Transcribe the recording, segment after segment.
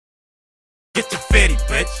Get the fitty,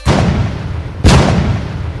 bitch.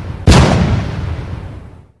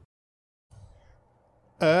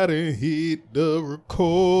 I done hit the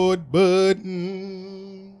record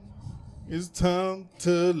button. It's time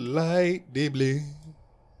to light the blend.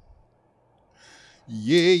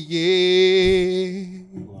 Yeah, yeah.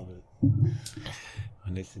 Love it.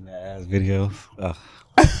 When they seen the ass videos.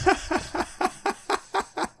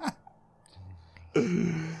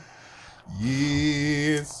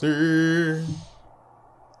 Yes, sir.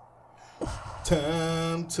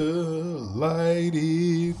 Time to light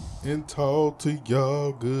it and talk to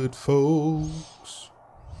y'all good folks.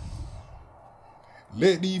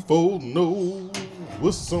 Let these folks know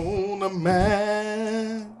what's on the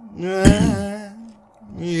mind. Yeah,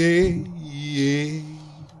 yeah.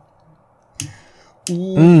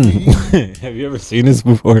 Ooh, Have you ever seen this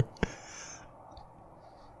before?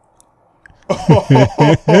 Oh,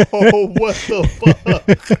 what the fuck?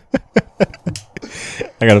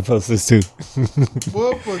 I gotta post this too.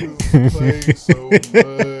 Motherfuckers play so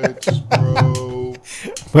much, bro.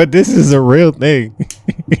 But this is a real thing.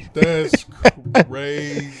 That's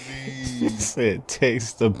crazy. It said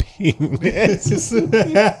taste the penis.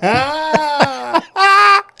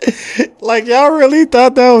 Like y'all really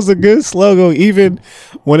thought that was a good slogan, even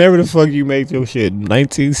whenever the fuck you made your shit.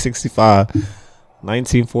 1965,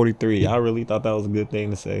 1943. Y'all really thought that was a good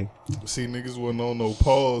thing to say. See, niggas wasn't on no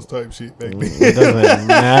pause type shit back then. It doesn't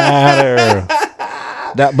matter.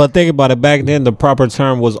 But think about it. Back then, the proper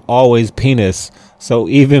term was always penis. So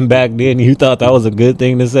even back then, you thought that was a good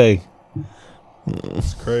thing to say.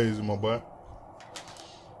 It's crazy, my boy.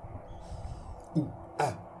 Ooh,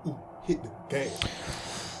 hit the gas.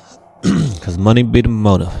 Cause money be the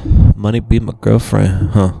motive. Money be my girlfriend,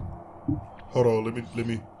 huh? Hold on, let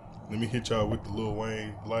me hit y'all with the Lil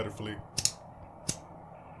Wayne lighter flick.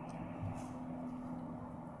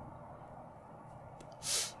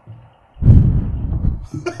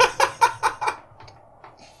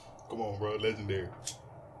 Come on, bro, legendary.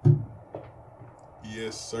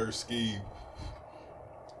 Yes, sir, Ski.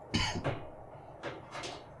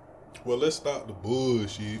 Well, let's stop the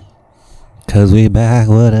bullshit. Cause we back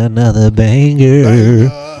with another banger.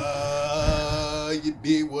 You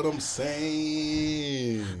did what I'm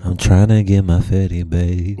saying. I'm trying to get my fetty,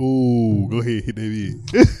 babe. Ooh, go ahead, hit that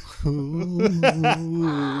bit. Ooh,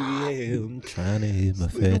 yeah, I'm trying to hit my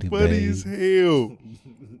fatty, Funny babe. as hell.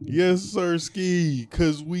 Yes, sir, Ski.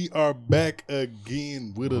 Cause we are back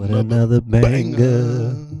again with another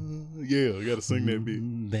banger. Yeah, I gotta sing that bit.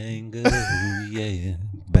 Banger, yeah.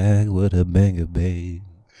 Back with a banger, babe.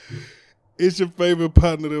 It's your favorite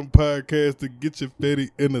partner them podcast, the Get Your Fetty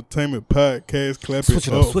Entertainment Podcast. Clap Switch it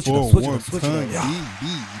it up, up switch it for up, switch it one up, switch it up. time. Yeah.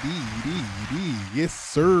 Yes,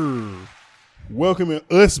 sir. Welcoming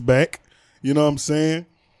us back. You know what I'm saying?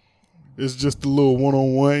 It's just a little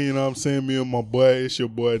one-on-one. You know what I'm saying? Me and my boy. It's your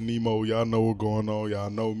boy Nemo. Y'all know what's going on. Y'all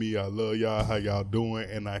know me. I love y'all. How y'all doing?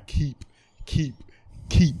 And I keep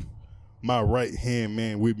my right hand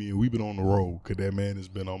man with me. And we've been on the road because that man has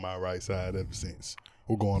been on my right side ever since.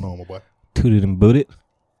 What's going on, my boy? Tooted and booted.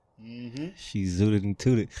 Mm-hmm. She zooted and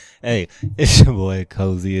tooted. Hey, it's your boy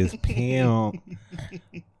Cozy as Pimp.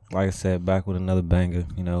 Like I said, back with another banger.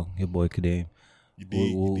 You know, your boy Kadeem. You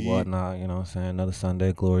did. Whatnot, you know what I'm saying? Another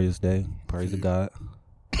Sunday, glorious day. Praise to God.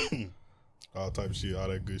 All type of shit, all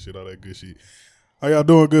that good shit. How y'all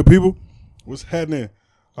doing, good people? What's happening?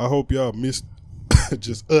 I hope y'all missed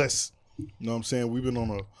just us. You know what I'm saying? We've been on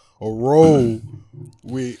a roll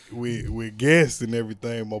with guests and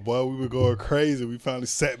everything, my boy. We were going crazy. We finally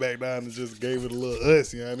sat back down and just gave it a little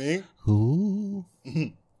us, you know what I mean? Ooh.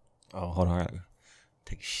 Oh, hold on. I gotta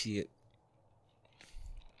take a shit.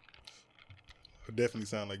 It definitely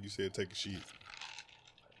sound like you said take a shit.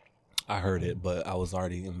 I heard it, but I was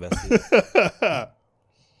already invested.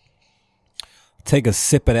 Take a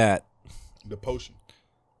sip of that. The potion.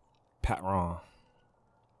 Pat Ron.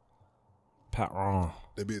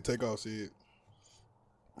 That big Takeoff said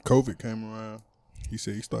COVID came around. He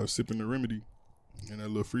said he started sipping the remedy in that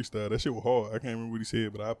little freestyle. That shit was hard. I can't remember what he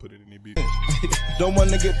said, but I put it in that bit. Don't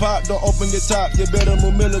wanna get popped, don't open your top, you better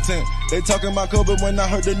move militant. They talking about COVID when I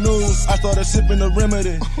heard the news, I started sipping the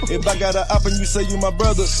remedy. If I got an op and you say you my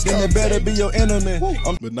brother, then it better be your enemy.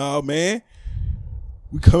 But nah, man,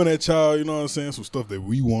 we coming at y'all, you know what I'm saying, some stuff that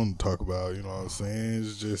we want to talk about, you know what I'm saying.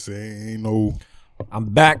 It's just saying, ain't no... I'm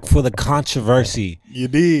back for the controversy. You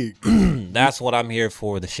dig? That's what I'm here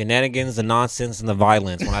for. The shenanigans, the nonsense, and the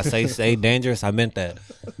violence. When I say dangerous, I meant that.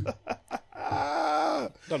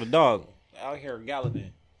 Got a dog out here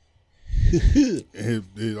galloping.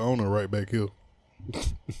 His owner right back here.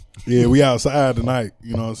 Yeah, we outside tonight,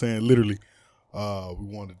 you know what I'm saying? Literally.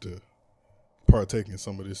 We wanted to partake in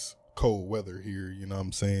some of this cold weather here, you know what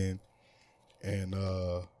I'm saying? And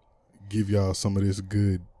give y'all some of this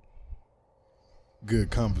good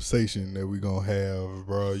conversation that we gonna have,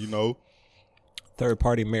 bro. You know, Third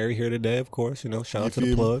party Mary here today, of course. You know, shout out to the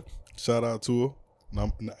feel me? plug. Shout out to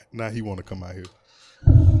her. Now he want to come out here.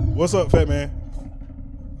 What's up, fat man?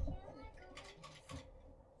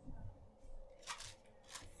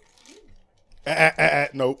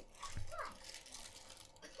 Nope.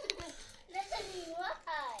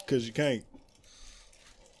 Cause you can't.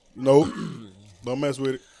 Nope. Don't mess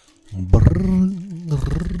with it.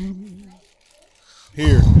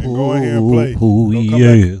 Here, and go in here and play.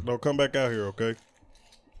 Don't come back out here, okay?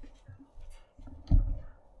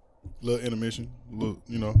 Little intermission, little,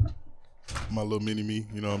 you know, my little mini me.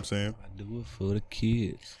 You know what I'm saying? I do it for the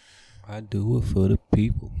kids. I do it for the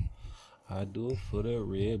people. I do it for the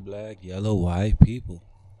red, black, yellow, white people.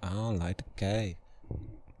 I don't like to cave.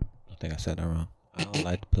 I think I said that wrong. I don't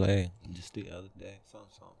like to play. Just the other day, some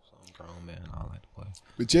grown man. I don't like to play.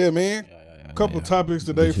 But yeah, man. Couple topics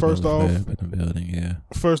today. First off,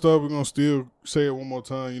 first off, we're gonna still say it one more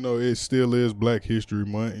time. You know, it still is Black History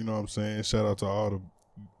Month. You know what I'm saying? Shout out to all the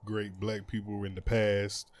great black people in the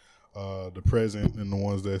past, the present, and the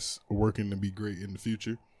ones that's working to be great in the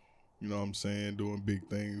future. You know what I'm saying? Doing big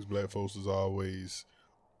things. Black folks is always.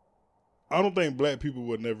 I don't think black people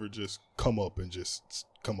would never just come up and just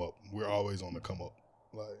come up. We're always on the come up.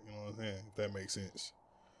 Like, you know what I'm saying? If that makes sense.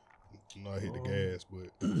 You know, I hit the gas, but.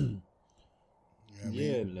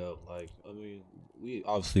 Yeah, no, like, I mean, we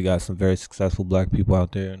obviously got some very successful black people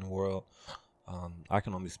out there in the world. I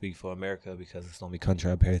can only speak for America because it's the only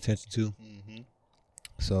country I pay attention to. Mm-hmm.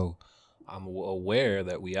 So I'm aware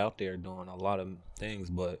that we out there doing a lot of things,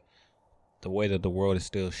 but the way that the world is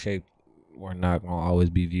still shaped, we're not going to always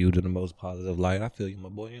be viewed in the most positive light. I feel you, my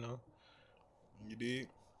boy, you know. You did.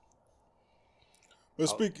 But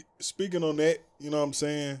speaking on that, you know what I'm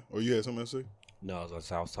saying? Or you had something to say? No, I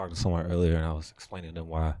was talking to someone earlier, and I was explaining to them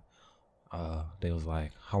why. They was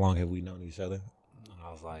like, how long have we known each other? And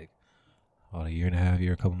I was like, about a year and a half,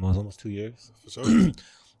 a couple months, almost 2 years. For sure.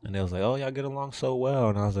 And they was like, oh, y'all get along so well.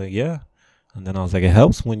 And I was like, yeah. And then I was like, it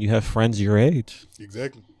helps when you have friends your age.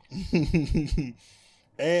 Exactly.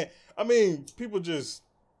 And, I mean, people just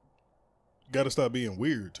got to stop being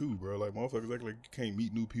weird, too, bro. Like, motherfuckers act like you can't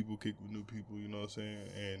meet new people, kick with new people, you know what I'm saying?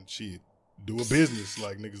 And shit, do a business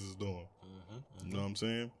like niggas is doing. You know what I'm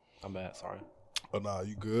saying? I'm bad, sorry. Oh, nah,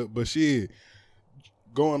 you good. But shit,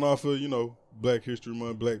 going off of, you know, Black History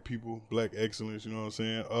Month, black people, black excellence, you know what I'm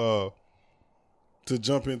saying? To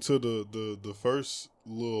jump into the first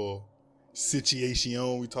little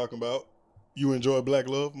situation we talking about, you enjoy black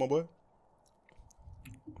love, my boy?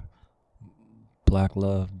 Black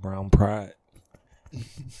love, brown pride.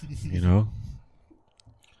 You know?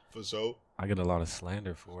 For sure. I get a lot of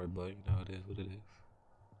slander for it, but, you know, it is what it is.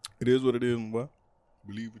 It is what it is, my boy.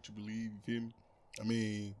 Believe what you believe, you feel me? I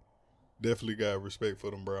mean, definitely got respect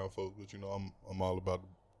for them brown folks, but, you know, I'm all about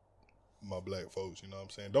my black folks, you know what I'm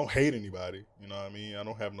saying? Don't hate anybody, you know what I mean? I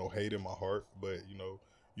don't have no hate in my heart, but, you know,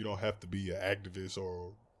 you don't have to be an activist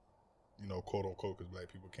or, you know, quote unquote, because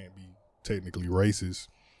black people can't be technically racist,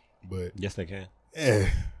 but. Yes, they can.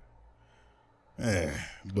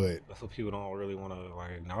 But. That's what people don't really want to,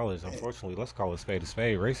 like, acknowledge. Unfortunately, let's call it spade a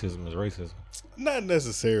spade. Racism is racism. Not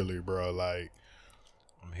necessarily, bro. Like.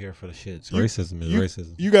 I'm here for the shits. Racism is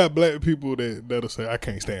racism. You got black people that'll say, I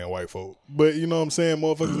can't stand white folk. But you know what I'm saying?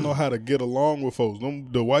 Motherfuckers know how to get along with folks.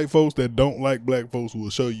 The white folks that don't like black folks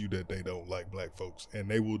will show you that they don't like black folks. And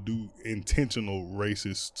they will do intentional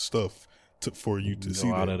racist stuff for you to see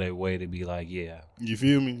go out that. of their way to be like, yeah. You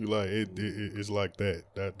feel me? Like, it's like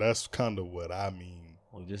that. That's kind of what I mean.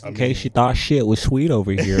 Well, just in case you thought shit was sweet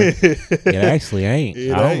over here, it actually ain't.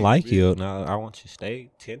 I don't like you. Now, I want you to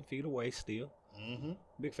stay 10 feet away still. Mm-hmm.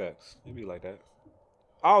 Big facts. It be like that.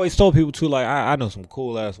 I always told people too, like, I know some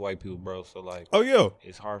cool ass white people, bro. So like, oh yeah,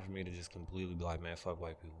 it's hard for me to just completely be like, man, fuck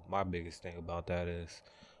white people. My biggest thing about that is,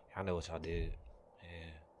 I know what y'all did,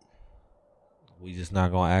 and we just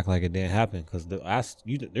not gonna act like it didn't happen. Because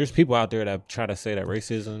there's people out there that try to say that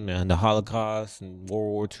racism and the Holocaust and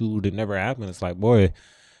World War II did never happen. It's like, boy,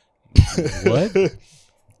 what?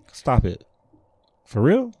 Stop it. For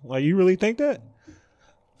real? Like, you really think that?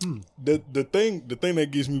 The thing that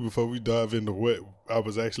gets me before we dive into what I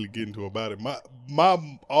was actually getting to about it,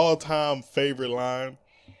 my all-time favorite line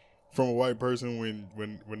from a white person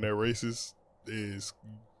when they're racist is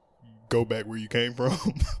go back where you came from.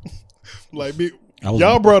 Like,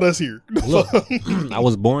 y'all brought us here. Look, I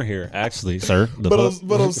was born here, actually, sir.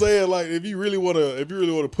 But I'm saying, like, if you really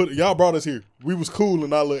wanna put it, y'all brought us here. We was cool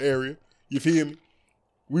in our little area. You feel me?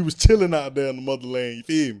 we was chilling out there in the motherland. You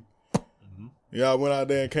feel me? Y'all went out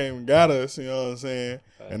there and came and got us. You know what I'm saying?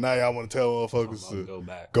 And now y'all want to tell motherfuckers to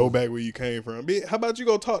go back where you came from. How about you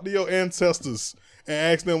go talk to your ancestors and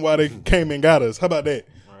ask them why they came and got us? How about that?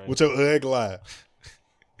 Right. With your ugly eye.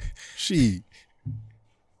 She.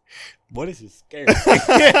 What is this scary?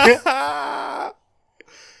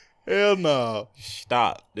 Hell no.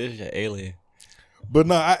 Stop. This is an alien. But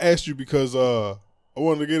no, I asked you because I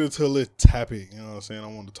wanted to get into a little topic. You know what I'm saying? I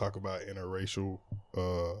wanted to talk about interracial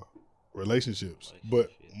relationships,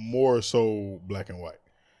 but more so black and white.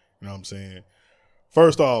 You know what I'm saying?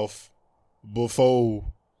 First off, before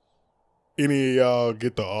any of y'all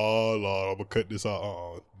get the Lord, I'm gonna cut this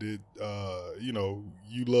out. You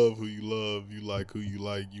love who you love, you like who you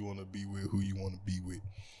like, you want to be with who you want to be with.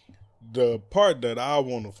 The part that I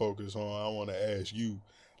want to focus on, I want to ask you,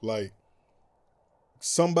 like,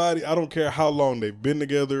 somebody, I don't care how long they've been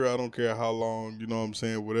together, I don't care how long, you know what I'm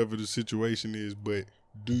saying, whatever the situation is, but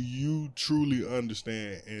do you truly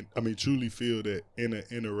understand and truly feel that in an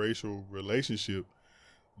interracial relationship,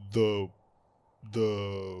 the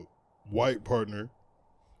white partner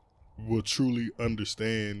will truly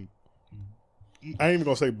understand, I ain't even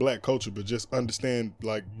gonna say black culture, but just understand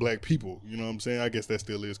like black people, you know what I'm saying? I guess that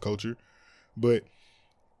still is culture. But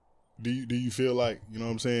do you feel like, you know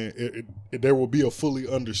what I'm saying, there will be a fully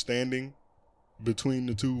understanding between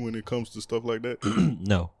the two when it comes to stuff like that?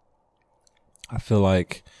 No. I feel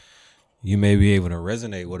like you may be able to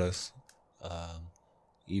resonate with us,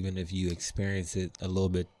 even if you experience it a little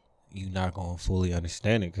bit. You're not gonna fully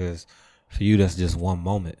understand it because for you that's just one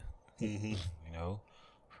moment. Mm-hmm. You know,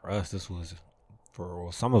 for us this was, for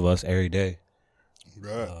some of us, every day.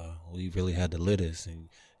 Right. We really had to live this, and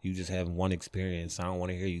you just have one experience. I don't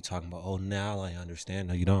want to hear you talking about, oh, now I understand.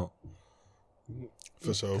 No, you don't.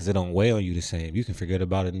 For sure. Because it don't weigh on you the same. You can forget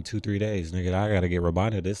about it in 2-3 days. Nigga, I got to get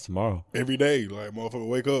reminded of this tomorrow. Every day. Like, motherfucker,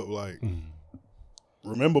 wake up. Like,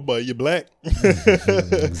 remember, but you're black.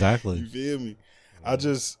 Exactly. You feel me? I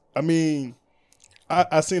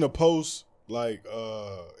seen a post, like,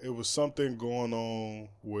 it was something going on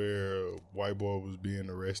where white boy was being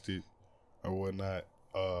arrested or whatnot.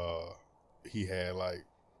 He had, like,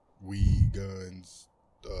 weed, guns,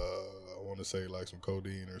 I want to say like some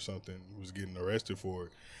codeine or something. He was getting arrested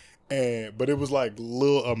for it, but it was like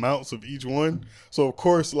little amounts of each one. So of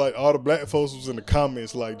course, like all the black folks was in the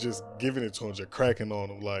comments, like just giving it to him, just cracking on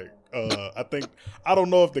him. Like I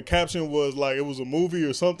don't know if the caption was like it was a movie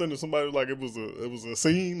or something, or somebody was like it was a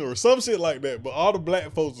scene or some shit like that. But all the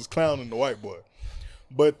black folks was clowning the white boy.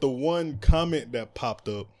 But the one comment that popped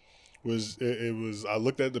up was it was, I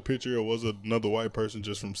looked at the picture, it was another white person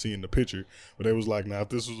just from seeing the picture, but it was like, now if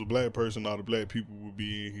this was a black person, all the black people would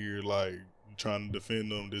be in here like trying to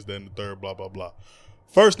defend them, this, that, and the third, blah, blah, blah.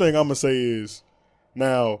 First thing I'm gonna say is,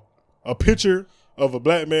 now a picture of a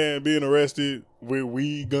black man being arrested with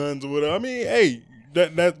weed, guns, or whatever, I mean, hey,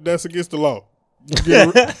 that's against the law.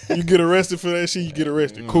 You get arrested for that shit, you get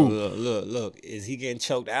arrested. Cool. Look, is he getting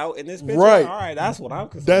choked out in this picture? Right. All right, that's what I'm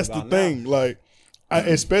concerned about. That's the thing. Now. Like,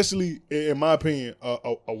 especially in my opinion,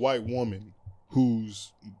 a white woman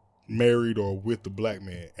who's married or with a black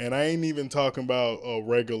man, and I ain't even talking about a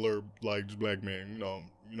regular like just black man. You know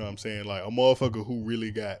what I'm saying? Like a motherfucker who really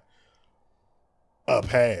got a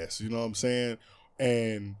pass. You know what I'm saying?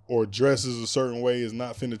 And or dresses a certain way is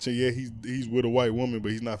not finna change. Yeah, he's with a white woman,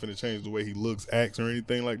 but he's not finna change the way he looks, acts, or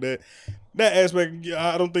anything like that. That aspect,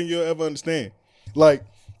 I don't think you'll ever understand. Like,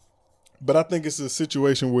 but I think it's a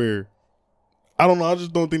situation where, I don't know, I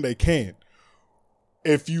just don't think they can.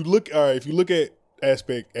 If you look at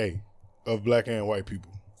aspect A of black and white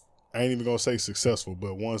people, I ain't even gonna say successful,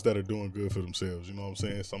 but ones that are doing good for themselves, you know what I'm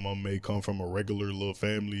saying? Some of them may come from a regular little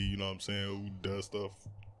family, you know what I'm saying, who does stuff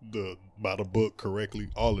by the book correctly,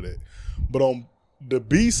 all of that. But on the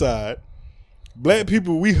B side, black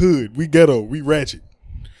people, we hood, we ghetto, we ratchet.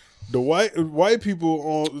 The white people,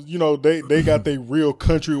 on, you know, they got their real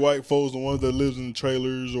country white folks, the ones that lives in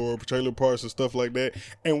trailers or trailer parks and stuff like that,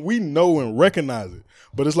 and we know and recognize it.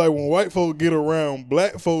 But it's like when white folks get around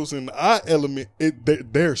black folks in our element,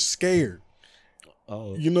 they're scared.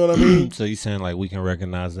 Oh, you know what I mean? So you saying like we can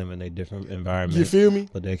recognize them in their different environments? You feel me?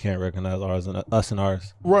 But they can't recognize us and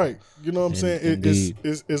ours, right? You know what I'm saying?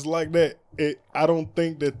 It's like that. I don't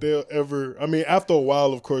think that they'll ever. I mean, after a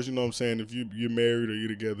while, of course, you know what I'm saying. If you're married or you're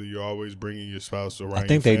together, you're always bringing your spouse around. I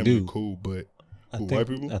think your they family, do. Cool, but white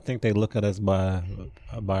people? I think they look at us by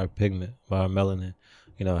our pigment, by our melanin.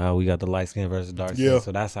 You know how we got the light skin versus dark skin.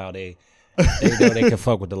 So that's how they They know they can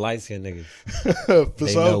fuck with the light skinned niggas. For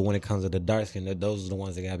They sure. know when it comes to the dark skin, that those are the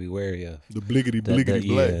ones they gotta be wary of. The bliggity The, bliggity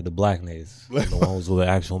black. Yeah, the black niggas, the ones with the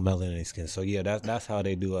actual melanin in their skin. So yeah, that's how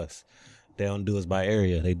they do us. They don't do us by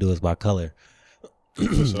area. They do us by color.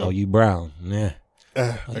 Oh, you brown, yeah.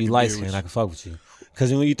 Oh, you light skinned, I can fuck with you.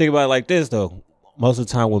 Because when you think about it like this, though, most of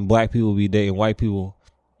the time when black people be dating white people,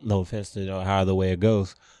 no offense to how the way it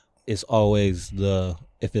goes, it's always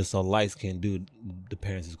if it's a light skinned dude, the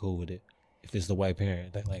parents is cool with it. If it's the white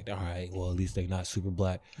parent, they're like, all right, well, at least they're not super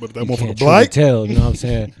black. But that you motherfucker can't black? tell, you know what I'm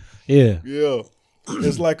saying? Yeah. Yeah.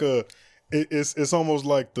 It's like it's almost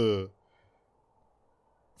like for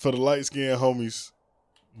the light skinned homies,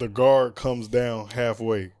 the guard comes down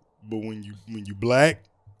halfway. But when you black,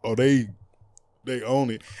 they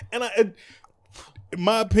own it. And in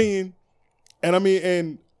my opinion, and I mean,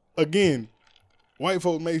 and again, white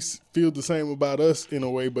folk may feel the same about us in a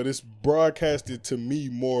way, but it's broadcasted to me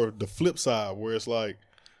more the flip side, where it's like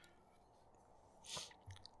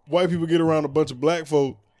white people get around a bunch of black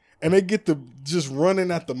folk and they get to just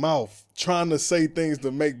running at the mouth, trying to say things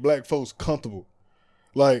to make black folks comfortable.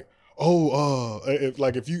 Like,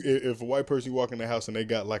 if a white person you walk in the house and they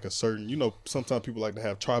got like a certain, sometimes people like to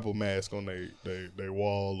have tribal mask on their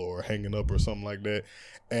wall or hanging up or something like that.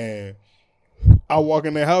 And I walk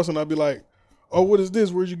in their house and I'd be like, oh, what is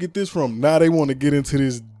this? Where'd you get this from? Now they want to get into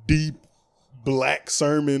this deep black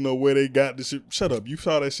sermon or where they got this shit. Shut up. You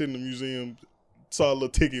saw that shit in the museum, saw a little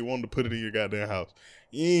ticket, wanted to put it in your goddamn house.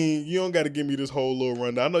 You don't got to give me this whole little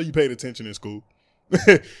rundown. I know you paid attention in school.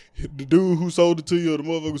 The dude who sold it to you or the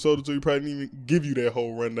motherfucker who sold it to you probably didn't even give you that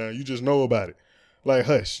whole rundown. You just know about it. Like,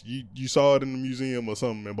 hush. You saw it in the museum or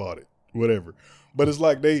something and bought it. Whatever. But it's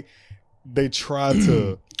like they try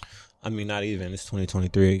to... I mean, not even. It's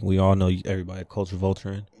 2023. We all know everybody culture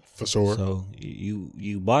vulturing. For sure. So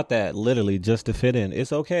you bought that literally just to fit in.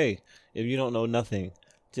 It's okay if you don't know nothing.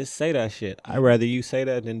 Just say that shit. I'd rather you say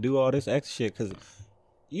that than do all this extra shit, because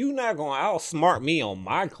you not going to outsmart me on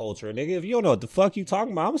my culture, nigga. If you don't know what the fuck you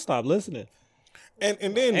talking about, I'm going to stop listening. And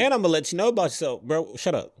I'm going to let you know about yourself. Bro,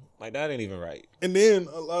 shut up. Like, that ain't even right. And then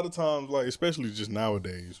a lot of times, like, especially just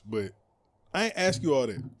nowadays, but I ain't ask you all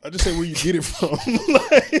that. I just say where you get it from.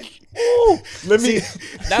 Like,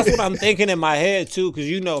 that's what I'm thinking in my head too, because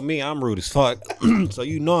you know me, I'm rude as fuck. So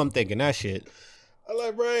you know I'm thinking that shit. I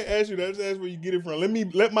like, bro, I ain't ask you that. I just ask where you get it from. Let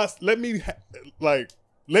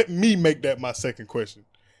me make that my second question.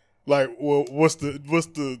 Like, well, what's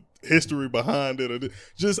the history behind it?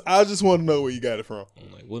 I just want to know where you got it from.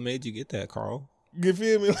 I'm like, what made you get that, Carl? You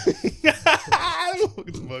feel me? Look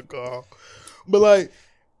at my Carl. But like,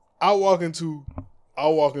 I walk into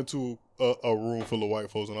a room full of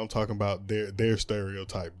white folks, and I'm talking about their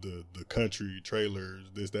stereotype, the country trailers,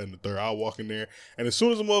 this, that, and the third. I walk in there, and as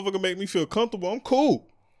soon as a motherfucker make me feel comfortable, I'm cool.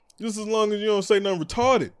 Just as long as you don't say nothing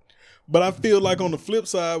retarded. But I feel like on the flip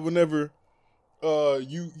side, whenever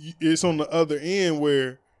it's on the other end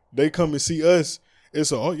where they come and see us,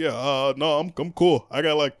 it's no, I'm cool. I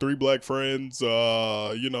got like 3 black friends.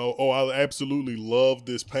 I absolutely love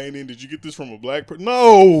this painting. Did you get this from a black person?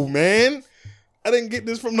 No, man. I didn't get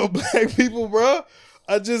this from no black people, bro.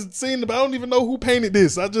 I just seen it. I don't even know who painted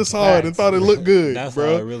this. I just saw it and thought it looked good, That's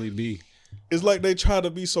bro. how it really be. It's like they try to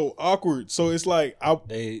be so awkward. So it's like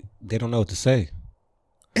they don't know what to say.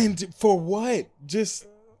 And for what? Just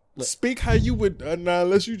speak how you would.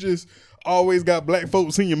 Unless you just always got black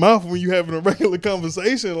folks in your mouth when you having a regular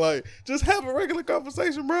conversation. Like, just have a regular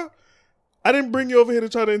conversation, bro. I didn't bring you over here to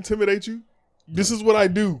try to intimidate you. This is what I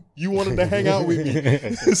do. You wanted to hang out with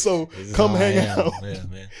me. So come hang out. Yeah,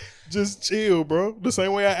 man. Just chill, bro. The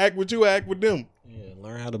same way I act with you, I act with them. Yeah,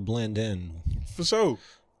 learn how to blend in. For sure.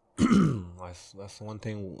 That's one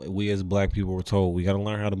thing we as black people were told. We got to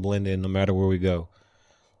learn how to blend in no matter where we go.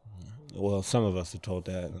 Well, some of us are told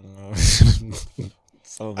that.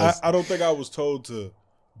 Some of us. I don't think I was told to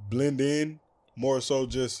blend in. More so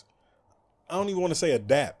just, I don't even want to say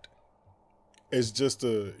adapt. It's just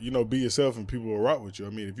to, be yourself and people will rock with you. I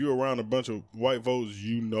mean, if you're around a bunch of white folks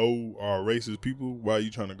are racist people, why are you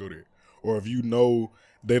trying to go there? Or if you know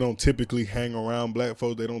they don't typically hang around black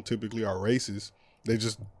folks, they don't typically are racist. They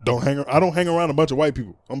just don't hang around. I don't hang around a bunch of white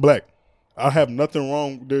people. I'm black. I have nothing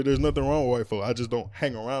wrong. There's nothing wrong with white folks. I just don't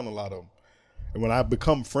hang around a lot of them. And when I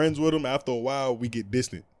become friends with them, after a while, we get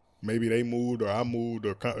distant. Maybe they moved or I moved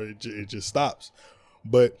or it just stops.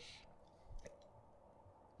 But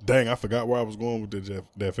dang, I forgot where I was going with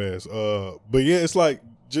that fast. But yeah, it's like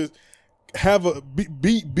just have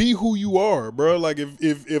be who you are, bro. Like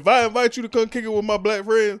if I invite you to come kick it with my black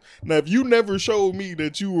friends, now if you never showed me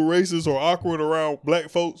that you were racist or awkward around black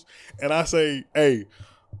folks, and I say, hey,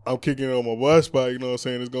 I'm kicking it on my boy spot, you know what I'm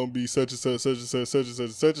saying? It's gonna be such and such, such and such, such and such,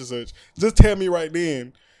 such and such. Just tell me right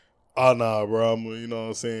then. Oh nah, bro. You know what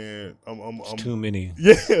I'm saying? I'm too many.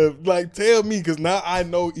 Yeah, like tell me, because now I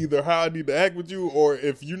know either how I need to act with you, or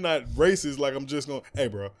if you're not racist, like I'm just gonna, hey,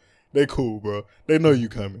 bro, they cool, bro. They know you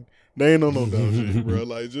coming. They ain't on no dumb shit, bro.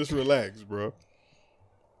 Like just relax, bro.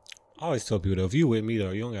 I always tell people though, if you with me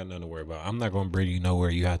though, you don't got nothing to worry about. I'm not gonna bring you nowhere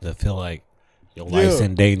you have to feel like your life's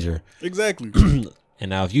in danger. Exactly. And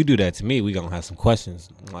now if you do that to me, we gonna have some questions.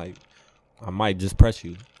 Like I might just press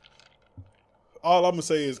you. All I'm gonna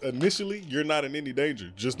say is initially you're not in any danger.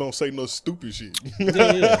 Just don't say no stupid shit.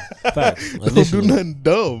 Yeah. Facts. Don't do nothing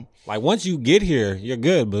dumb. Like once you get here, you're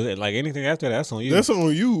good. But like anything after that, that's on you. That's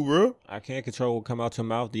on you, bro. I can't control what come out your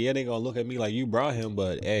mouth. Yeah, they gonna look at me like you brought him,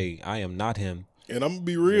 but hey, I am not him. And I'm gonna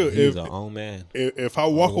be real. He's our own man. If I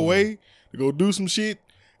walk away to go do some shit,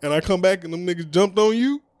 and I come back and them niggas jumped on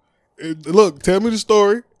you, look, tell me the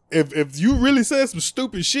story. If you really said some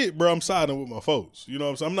stupid shit, bro, I'm siding with my folks. You know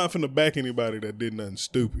what I'm saying? I'm not finna back anybody that did nothing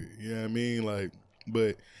stupid. You know what I mean? Like,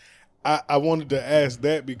 but I wanted to ask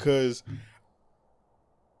that because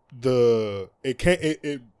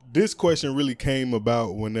this question really came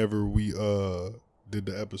about whenever we did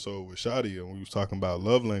the episode with Shadi and we was talking about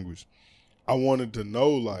love language. I wanted to know,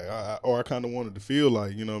 like, I kind of wanted to feel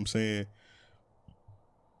like, you know what I'm saying,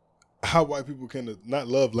 how white people can not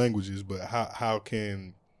love languages, but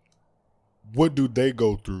what do they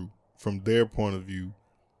go through from their point of view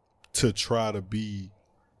to try to be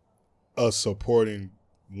a supporting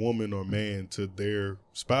woman or man to their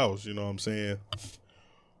spouse, you know what I'm saying?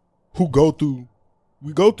 We go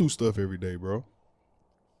through stuff every day, bro.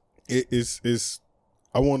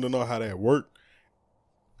 I wanted to know how that worked.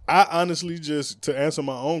 I honestly, just to answer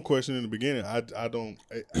my own question in the beginning,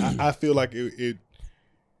 I feel like it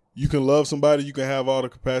you can love somebody, you can have all the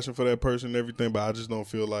compassion for that person and everything, but I just don't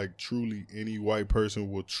feel like truly any white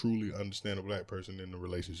person will truly understand a black person in the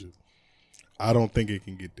relationship. I don't think it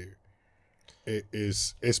can get there. It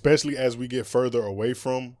is, especially as we get further away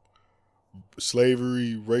from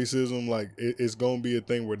slavery, racism, like it's going to be a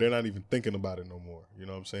thing where they're not even thinking about it no more. You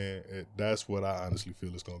know what I'm saying? That's what I honestly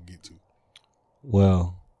feel it's going to get to.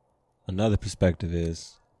 Well, another perspective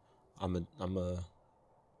is I'm gonna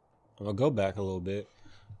go back a little bit.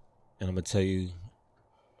 And I'm going to tell you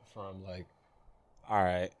from like, all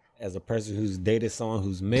right, as a person who's dated someone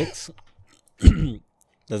who's mixed,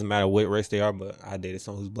 doesn't matter what race they are, but I dated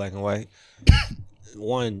someone who's black and white.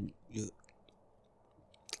 One,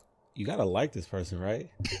 you got to like this person, right?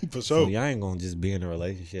 For sure. So y'all ain't going to just be in a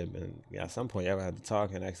relationship. And at some point, y'all going to have to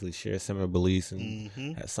talk and actually share similar beliefs and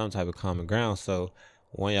have some type of common ground. So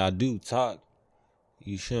when y'all do talk,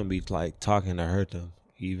 you shouldn't be like talking to hurt them,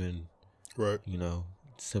 even, right? You know,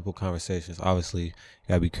 simple conversations. Obviously, you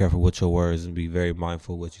gotta be careful with your words and be very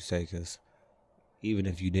mindful of what you say, because even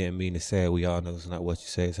if you didn't mean to say it, we all know it's not what you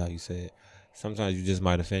say, it's how you say it. Sometimes you just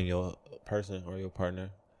might offend your person or your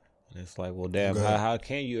partner, and it's like, well, damn, how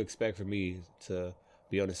can you expect for me to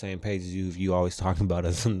be on the same page as you if you always talking about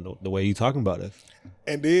us the way you talking about us?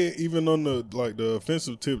 And then even on the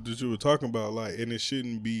offensive tip that you were talking about, like, and it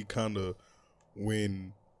shouldn't be kind of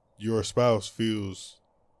when your spouse feels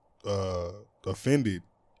offended.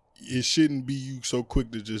 It shouldn't be you so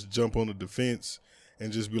quick to just jump on the defense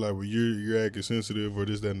and just be like, well, you're acting sensitive or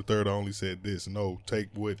this, that, and the third. I only said this. No, take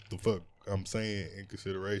what the fuck I'm saying in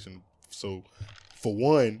consideration. So, for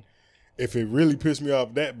one, if it really pissed me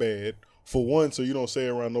off that bad, for one, so you don't say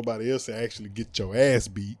it around nobody else and actually get your ass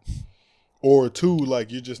beat. Or two,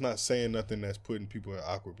 like, you're just not saying nothing that's putting people in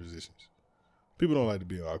awkward positions. People don't like to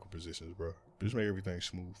be in awkward positions, bro. Just make everything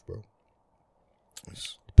smooth, bro.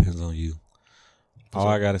 Depends on you. All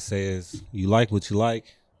I gotta say is, you like what you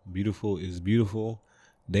like. Beautiful is beautiful.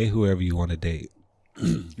 Date whoever you want to date.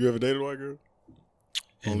 You ever dated a white girl?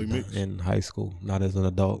 Only mixed? In high school, not as an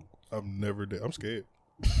adult. I've never dated. I'm scared.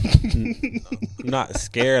 I'm not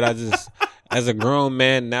scared. I just, as a grown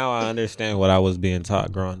man, now I understand what I was being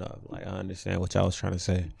taught growing up. Like, I understand what y'all was trying to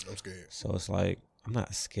say. I'm scared. So it's like, I'm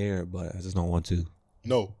not scared, but I just don't want to.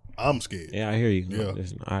 No, I'm scared. Yeah, I hear you. Yeah.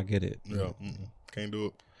 I get it. Yeah, can't do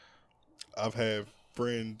it. I've had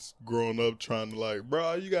friends growing up trying to like,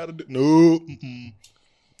 bro, you gotta do. No,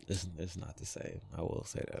 it's not the same. I will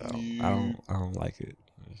say that. I don't like it.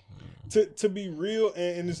 To be real,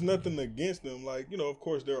 and it's nothing against them. Like, you know, of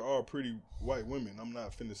course there are pretty white women. I'm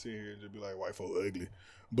not finna sit here and just be like, white folk ugly,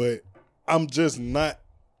 but I'm just not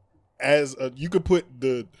as you could put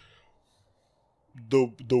the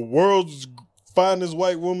world's finest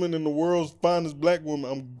white woman and the world's finest black woman.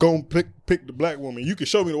 I'm gonna pick the black woman. You can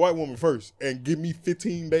show me the white woman first and give me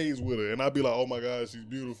 15 days with her, and I'll be like, oh my God, she's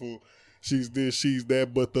beautiful. she's this, she's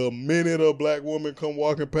that. But the minute a black woman come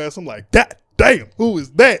walking past, I'm like, God damn, who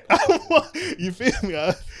is that? You feel me?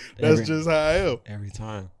 That's just how I am. Every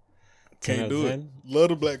time. Can't do it. Love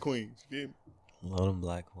the black queens. You feel me? Love them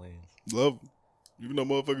black queens. Love them. Even though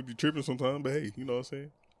motherfuckers be tripping sometimes, but hey, you know what I'm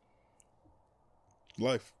saying?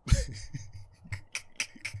 Life.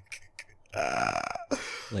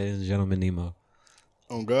 Ladies and gentlemen, Nemo.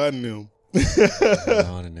 On God and them.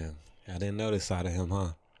 On and them. I didn't know this side of him,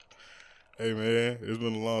 huh? Hey, man, it's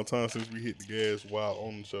been a long time since we hit the gas while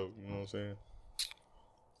on the show. You know what I'm saying?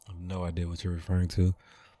 I have no idea what you're referring to.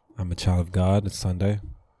 I'm a child of God. It's Sunday.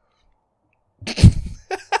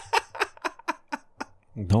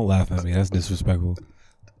 Don't laugh at me. That's disrespectful.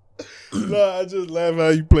 Nah, I just laughed how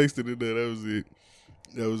you placed it in there. That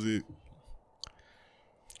was it.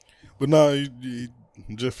 But nah, I'm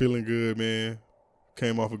just feeling good, man.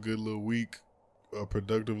 Came off a good little week, a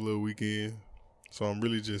productive little weekend. So I'm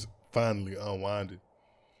really just finally unwinding.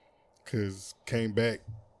 Cause came back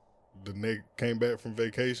from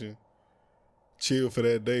vacation, chilled for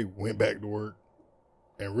that day, went back to work,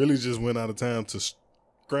 and really just went out of town to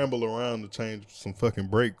scramble around to change some fucking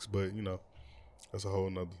brakes. But you know, that's a whole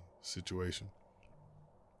nother situation.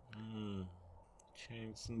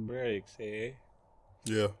 Change some brakes, eh?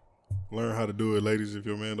 Yeah. Learn how to do it, ladies, if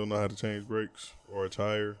your man don't know how to change brakes or a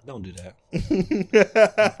tire. Don't do that.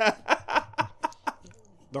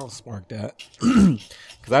 Don't spark that.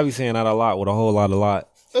 Because I be saying that a lot with a whole lot.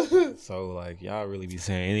 So, like, y'all really be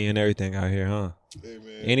saying any and everything out here, huh? Hey,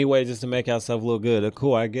 man. Anyway, just to make yourself look good.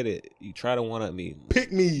 Cool, I get it. You try to one-up me.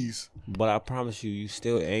 Pick me's. But I promise you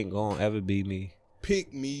still ain't gonna ever be me.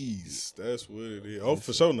 Pick me's. That's what it is. Oh,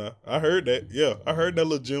 for sure now. I heard that. Yeah, I heard that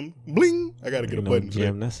little gym. Bling. I got to get a button for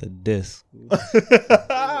Jim, that's a diss.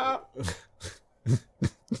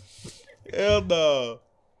 Hell no.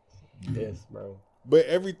 Diss, bro. But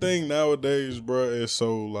everything nowadays, bro, is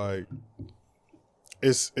so like,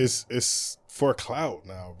 it's for clout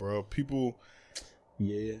now, bro. People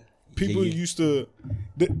used to,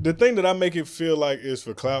 the thing that I make it feel like is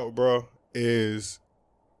for clout, bro, is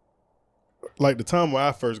like the time when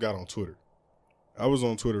I first got on Twitter. I was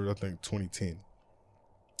on Twitter, I think 2010.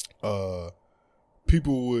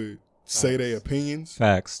 People would say their opinions.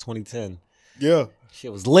 Facts, 2010. Yeah.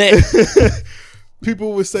 Shit was lit.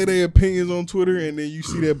 People would say their opinions on Twitter, and then you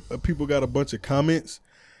see that people got a bunch of comments,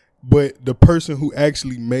 but the person who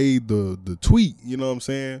actually made the tweet, you know what I'm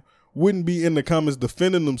saying, wouldn't be in the comments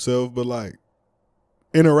defending themselves, but like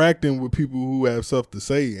interacting with people who have stuff to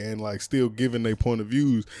say and like still giving their point of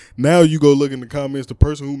views. Now you go look in the comments, the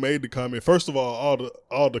person who made the comment, first of all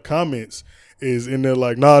the comments is in there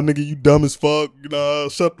like, nah, nigga, you dumb as fuck, you know,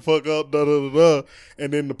 shut the fuck up, da da da da.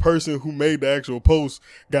 And then the person who made the actual post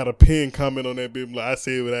got a pinned comment on that bit, like, I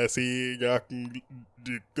said what I said, y'all can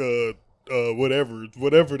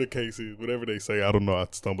whatever the case is, whatever they say. I don't know, I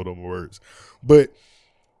stumbled on my words. But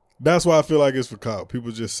that's why I feel like it's for clout.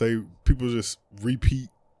 People just repeat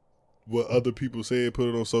what other people said, put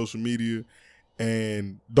it on social media,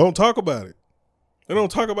 and don't talk about it. They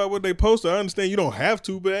don't talk about what they posted. I understand you don't have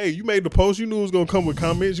to, but hey, you made the post. You knew it was going to come with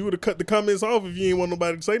comments. You would have cut the comments off if you didn't want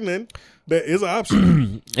nobody to say nothing. That is an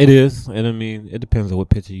option. It is. And I mean, it depends on what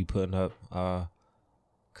picture you putting up. 'Cause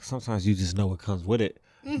sometimes you just know what comes with it.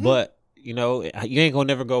 Mm-hmm. But, you know, you ain't going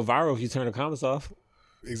to never go viral if you turn the comments off.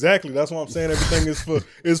 Exactly. That's why I'm saying everything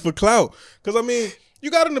is for clout. Because, I mean,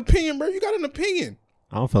 you got an opinion, bro. You got an opinion.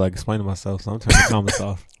 I don't feel like explaining myself, so I'm turning the comments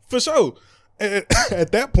off. For sure.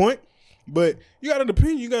 At that point. But you got an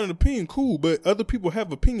opinion, cool. But other people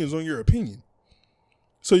have opinions on your opinion.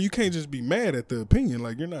 So you can't just be mad at the opinion.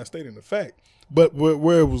 Like, you're not stating the fact. But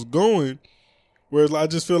where it was going, whereas I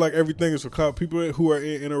just feel like everything is for clout. People who are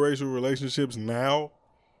in interracial relationships now,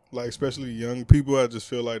 like especially young people, I just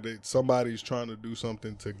feel like somebody's trying to do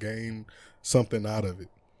something to gain something out of it.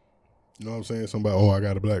 You know what I'm saying? Somebody, I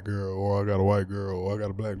got a black girl, or I got a white girl, or I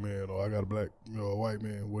got a black man, or I got a black, a white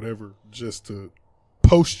man, whatever, just to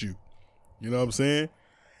post you. You know what I'm saying?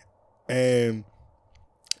 And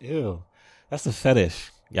ew, that's a fetish.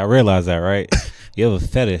 Y'all realize that, right? You have a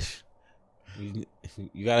fetish.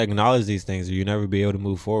 You gotta acknowledge these things, or you'll never be able to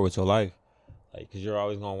move forward with your life. Like, because you're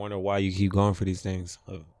always gonna wonder why you keep going for these things.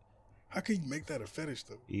 How can you make that a fetish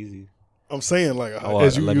though? Easy. I'm saying, like,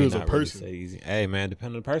 as you as a person. Really say easy. Hey man,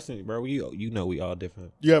 depending on the person, bro. You know we all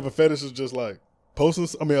different. You have a fetish of just like posting.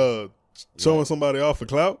 Showing somebody off for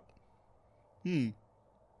clout.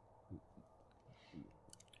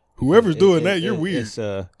 Whoever's doing that, you're weird. It's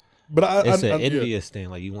an envious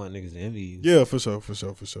thing. Like, you want niggas to envy you. Yeah, for sure.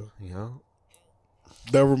 You know?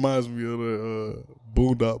 That reminds me of the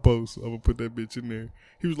Boondock post. I'm gonna put that bitch in there.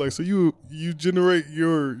 He was like, "So you generate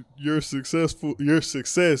your success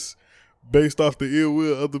based off the ill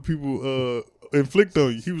will other people inflict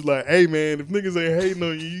on you." He was like, "Hey man, if niggas ain't hating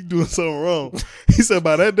on you, you doing something wrong." He said,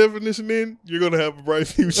 "By that definition, then you're gonna have a bright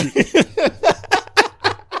future."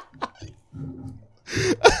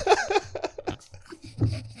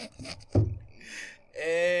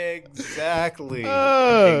 Exactly.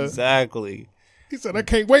 Exactly. He said, "I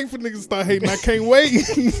can't wait for niggas to start hating. I can't wait."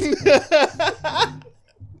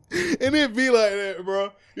 And it be like that,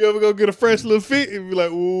 bro. You ever go get a fresh little fit and be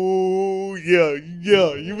like, "Ooh, yeah,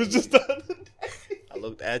 you was just the other day." I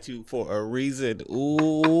looked at you for a reason.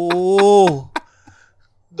 Ooh.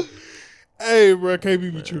 Hey, bro,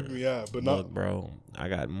 KB be tripping me out. But look, bro, I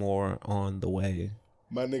got more on the way.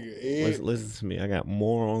 My nigga Ed. Listen to me. I got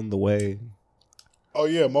more on the way. Oh,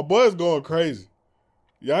 yeah, my boy's going crazy.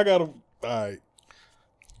 Y'all got him. All right.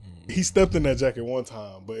 He stepped in that jacket one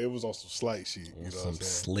time, but it was on some slight shit. You know some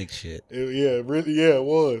slick shit. It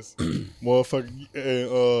was.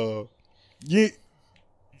 Motherfucker.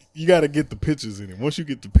 You got to get the pictures in it. Once you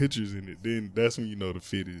get the pictures in it, then that's when you know the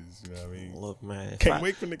fit is. You know what I mean? Look, man. Can't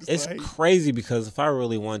wait for niggas to hate. It's crazy because if I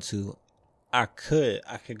really want to, I could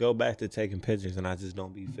go back to taking pictures and I just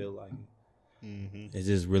don't feel like it. Mm-hmm. It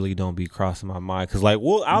just really don't be crossing my mind. Because, like,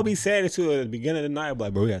 I'll be saying it to at the beginning of the night.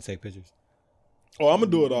 Like, bro, we got to take pictures. Oh, I'm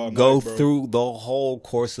going to do it all night, Go bro. through the whole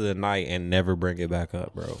course of the night and never bring it back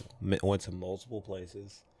up, bro. Went to multiple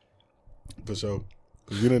places. For sure.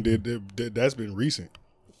 Because we done that's been recent.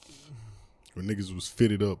 When niggas was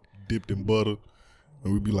fitted up, dipped in butter.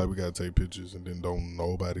 And we be like, we got to take pictures. And then don't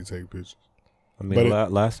nobody take pictures. I mean,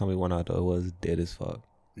 last time we went out, though, it was dead as fuck.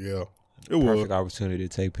 Yeah. It was. Perfect opportunity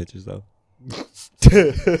to take pictures, though.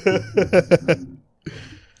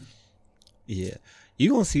 Yeah. You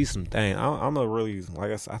gonna see some things. I'm gonna really, like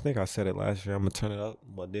I think I said it last year, I'm gonna turn it up,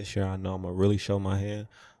 but this year I know I'm gonna really show my hand.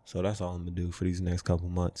 So that's all I'm gonna do for these next couple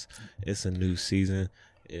months. It's a new season.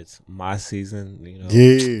 It's my season, you know.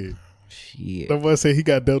 Yeah. Shit. That boy said he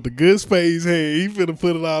got dealt a good space hand. He finna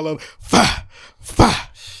put it all on. Fire.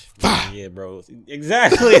 Yeah, bro.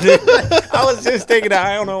 Exactly. I was just thinking that.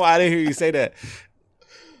 I don't know why I didn't hear you say that.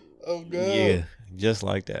 Oh God. Yeah, just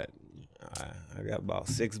like that. I got about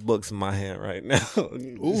 6 books in my hand right now.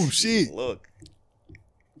 Oh shit! Look.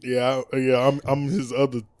 Yeah. I'm his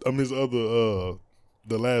other. The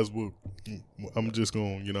last book. I'm just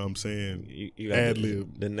gonna, you know what I'm saying. You got ad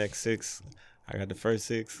lib the next 6. I got the first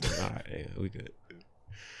 6. All right, yeah, we good.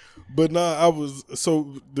 But nah, I was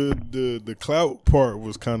so the clout part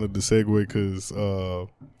was kind of the segue because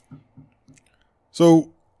so.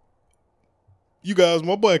 You guys,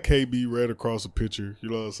 my boy KB read across a picture, you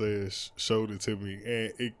know what I'm saying, showed it to me,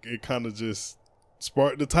 and it kind of just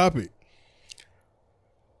sparked the topic.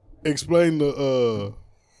 Explain the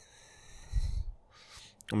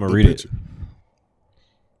I'm going to read picture.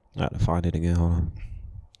 I have to find it again, hold on.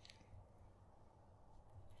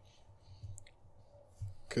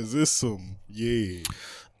 Because it's some, yeah.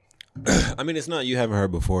 I mean, it's not you haven't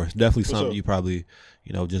heard before. It's definitely something up? You probably,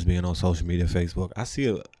 just being on social media, Facebook. I see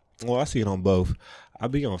it. Well, I see it on both. I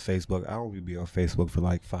be on Facebook. I only be on Facebook for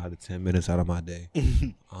like 5 to 10 minutes out of my day.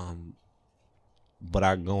 But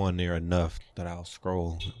I go on there enough that I'll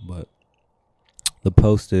scroll. But the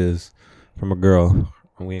post is from a girl.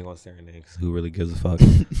 And we ain't gonna say her name because who really gives a fuck.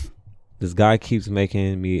 This guy keeps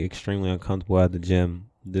making me extremely uncomfortable at the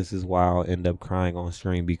gym. This is why I'll end up crying on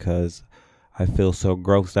stream because I feel so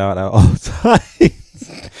grossed out at all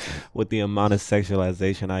times with the amount of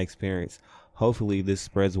sexualization I experience. Hopefully this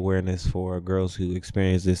spreads awareness for girls who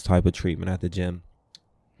experience this type of treatment at the gym.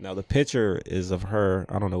 Now the picture is of her.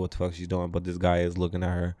 I don't know what the fuck she's doing, but this guy is looking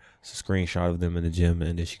at her. It's a screenshot of them in the gym,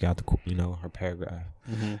 and then she got the, her paragraph.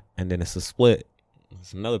 Mm-hmm. And then it's a split.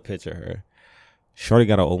 It's another picture of her. Shorty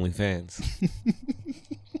got her OnlyFans.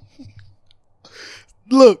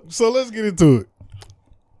 Look, so let's get into it.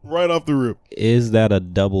 Right off the rip. Is that a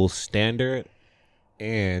double standard?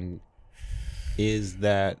 And is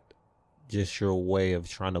that just your way of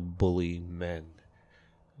trying to bully men?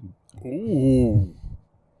 Ooh,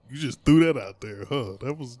 you just threw that out there, huh?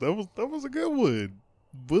 That was a good one.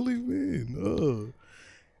 Bully men,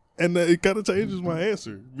 and it kind of changes my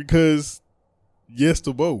answer because yes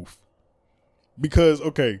to both. Because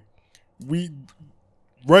okay,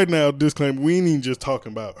 right now disclaimer, we ain't even just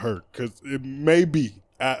talking about her because it may be.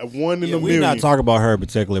 One in a million. We're not talking about her in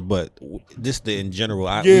particular, but just in general.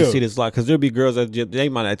 We see this a lot because there'll be girls that they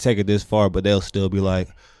might not take it this far, but they'll still be like,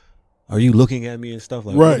 "Are you looking at me and stuff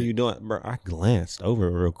like? Right. What are you doing, bro?" I glanced over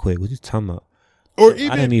it real quick. What you talking about? Or I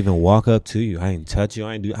didn't even walk up to you. I didn't touch you.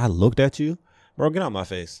 I looked at you, Bro, get out my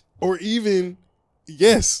face. Or even,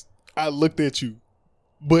 yes, I looked at you,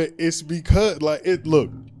 but it's because like it. Look,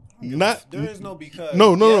 not there is no because.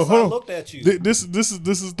 No, yes, hold on. I looked at you. This is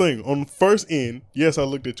the thing. On the first end, yes, I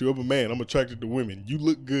looked at you. I'm a man. I'm attracted to women. You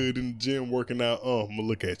look good in the gym working out. I'm gonna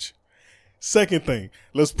look at you. Second thing,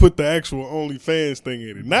 let's put the actual OnlyFans thing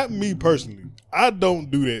in it. Not me personally. I don't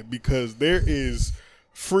do that because there is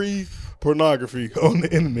free pornography on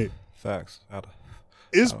the internet. Facts.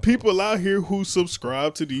 It's people out here who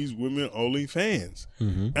subscribe to these women OnlyFans.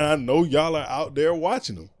 Mm-hmm. And I know y'all are out there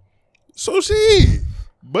watching them. So shit.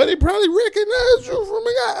 But he probably recognized you from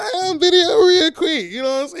a goddamn video real quick. You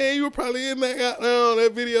know what I'm saying? You were probably in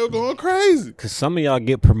that video going crazy. Because some of y'all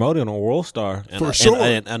get promoted on World Star. And, For sure.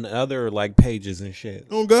 And other like pages and shit.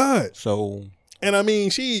 Oh, God. So... And I mean,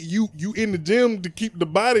 you in the gym to keep the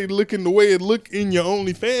body looking the way it look in your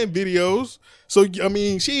OnlyFans videos. So I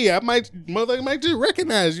mean, motherfucker might just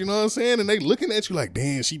recognize, you know what I'm saying? And they looking at you like,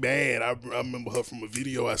 damn, she bad. I remember her from a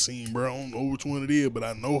video I seen, bro. I don't know which one it is, but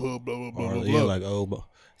I know her. Blah blah blah. Or blah, yeah, blah. like, oh,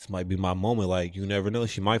 this might be my moment. Like, you never know,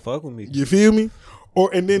 she might fuck with me. You feel me?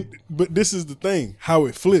 But this is the thing, how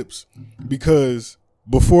it flips, because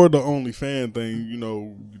before the OnlyFans thing, you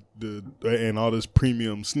know. And all this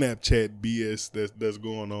premium Snapchat BS that's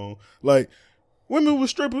going on. Like, women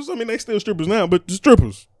with strippers, I mean, they still strippers now, but the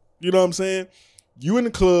strippers, you know what I'm saying? You in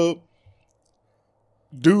the club,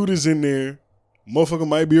 dude is in there, motherfucker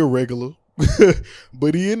might be a regular,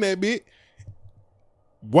 but he in that bit,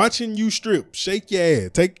 watching you strip, shake your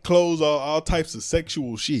ass, take clothes, all types of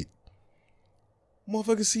sexual shit.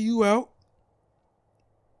 Motherfucker see you out,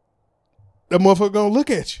 that motherfucker gonna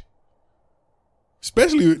look at you.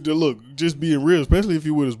 Especially, look, just being real, especially if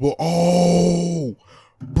you with his boy. Oh,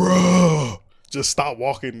 bruh. Just stop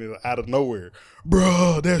walking out of nowhere.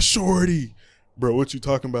 Bruh, that's Shorty. Bro, what you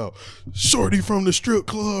talking about? Shorty from the strip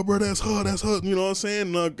club, bro. That's her. You know what I'm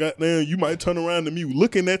saying? No, goddamn, you might turn around to me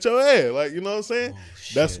looking at your ass. Like, you know what I'm saying?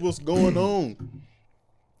 That's what's going on.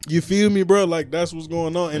 You feel me, bro? Like, that's what's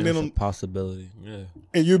going on. And then a possibility. Yeah.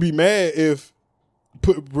 And you'll be mad if,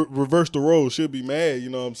 reverse the role, she'll be mad,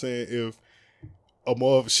 you know what I'm saying, if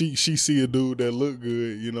she see a dude that look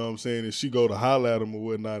good, you know what I'm saying, and she go to holler at him or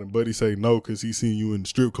whatnot, and buddy say no because he seen you in the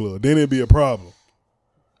strip club, then it'd be a problem.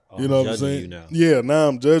 You know what I'm saying? Now. Yeah, now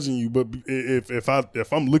I'm judging you. But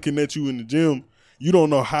if I'm looking at you in the gym, you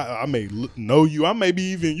don't know how I may know you. I may be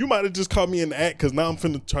even, you might have just caught me in the act because now I'm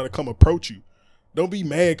finna try to come approach you. Don't be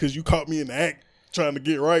mad because you caught me in the act trying to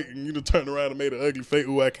get right, and you done turned around and made an ugly face.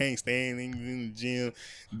 Ooh, I can't stand in the gym.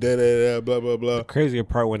 Blah blah blah. The crazier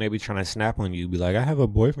part when they be trying to snap on you, be like, I have a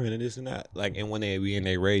boyfriend and this and that. Like, and when they be in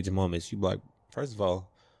their rage moments, you be like, first of all,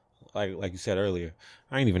 like you said earlier,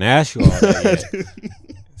 I ain't even asked you all that yet.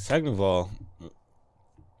 Second of all,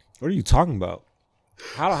 what are you talking about?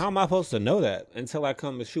 How am I supposed to know that until I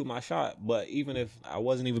come and shoot my shot? But even if I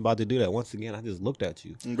wasn't even about to do that, once again, I just looked at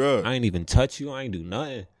you. God. I ain't even touch you. I ain't do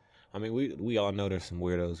nothing. I mean, we all know there's some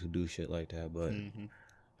weirdos who do shit like that, but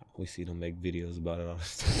we see them make videos about it all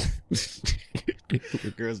the time.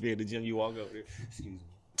 The girls be in the gym, you walk over there.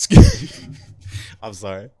 Excuse me. I'm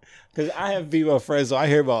sorry. Because I have female friends, so I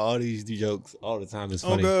hear about all these jokes all the time. It's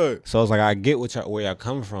funny. Oh, God. So it's like, I get where y'all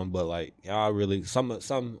coming from, but like, y'all really, some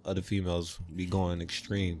of the females be going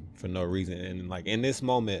extreme for no reason. And like, in this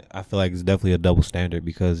moment, I feel like it's definitely a double standard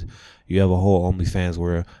because you have a whole OnlyFans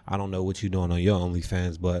where I don't know what you're doing on your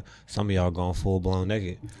OnlyFans, but some of y'all going full blown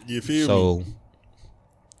naked. You feel me? So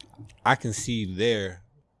I can see you there,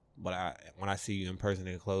 but when I see you in person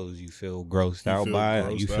in clothes, you feel grossed out by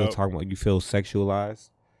it. You feel talking about, you feel sexualized.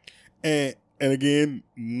 And again,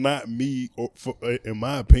 not me, in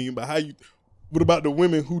my opinion, but what about the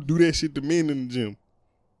women who do that shit to men in the gym?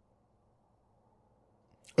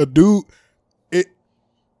 A dude,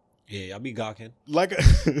 yeah, I'll be gawking. Like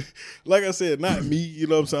I said, not me, you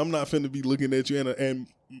know what I'm saying? I'm not finna be looking at you, and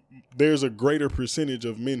there's a greater percentage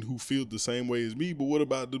of men who feel the same way as me, but what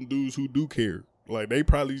about them dudes who do care? Like, they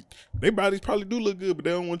bodies probably do look good, but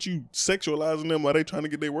they don't want you sexualizing them while they trying to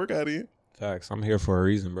get their workout in. Facts. I'm here for a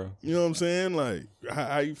reason, bro. You know what I'm saying? Like,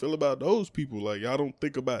 how you feel about those people? Like, y'all don't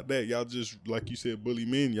think about that. Y'all just, like you said, bully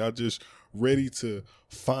men. Y'all just ready to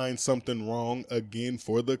find something wrong again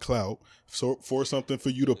for the clout, for something for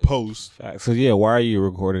you to post. Facts. So, yeah, why are you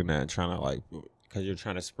recording that? Trying to, like, because you're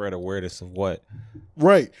trying to spread awareness of what?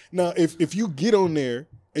 Right. Now, if you get on there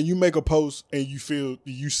and you make a post and you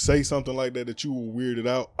say something like that you were weirded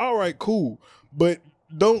out, all right, cool. But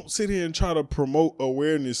don't sit here and try to promote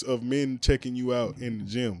awareness of men checking you out in the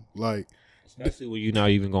gym. Like, especially when you're not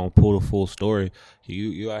even going to pull the full story.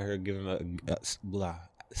 You out here giving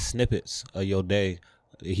snippets of your day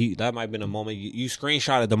that might have been a moment you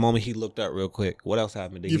screenshotted the moment he looked up real quick. What else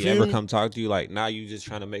happened? Did You he feel ever me? come talk to you? Like now you just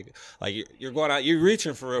trying to make it like you're going out, you're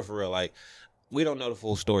reaching for real. Like we don't know the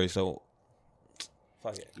full story, so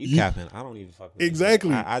fuck it. You capping? I don't even fucking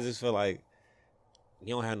exactly. I just feel like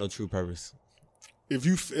you don't have no true purpose. If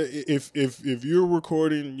you're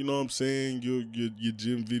recording, you know what I'm saying, your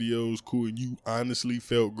gym videos, cool, and you honestly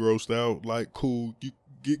felt grossed out, like cool,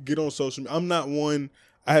 you get on social media. I'm not one.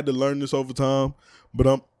 I had to learn this over time, but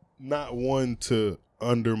I'm not one to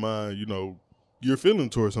undermine, you know, your feeling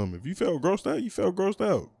towards something. If you felt grossed out, you felt grossed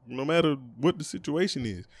out, no matter what the situation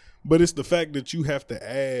is. But it's the fact that you have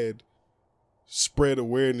to spread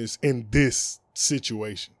awareness in this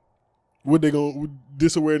situation.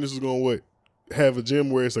 This awareness is going what? Have a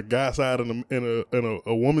gym where it's a guy side and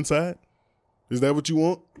a woman side? Is that what you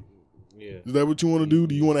want? Yeah. Is that what you want to do?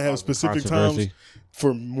 Do you want to have specific times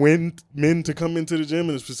for men to come into the gym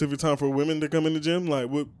and a specific time for women to come in the gym? Like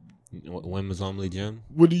what? Women's only gym?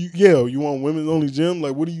 What do you? Yeah, you want women's only gym?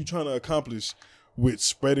 Like what are you trying to accomplish with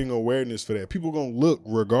spreading awareness for that? People gonna look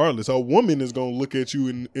regardless. A woman is gonna look at you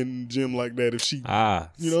in the gym like that if she. You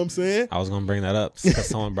know what I'm saying? I was gonna bring that up because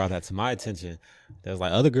someone brought that to my attention. There's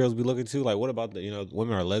like other girls be looking too. Like what about the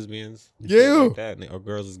women are lesbians? Yeah, like that, or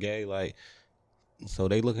girls is gay. Like so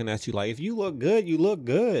they looking at you like if you look good, you look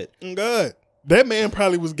good. God. That man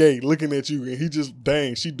probably was gay looking at you and he just,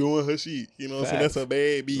 dang, she doing her shit. You know what I'm saying? That's a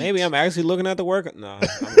bad bitch. Maybe I'm actually looking at the work. No,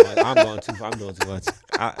 I'm doing too much.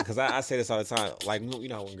 Because I say this all the time. Like, you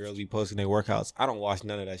know when girls be posting their workouts, I don't watch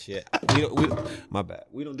none of that shit. My bad.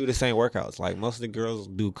 We don't do the same workouts. Like, most of the girls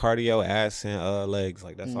do cardio, ass, and legs.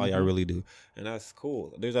 Like, that's all y'all really do. And that's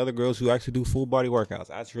cool. There's other girls who actually do full body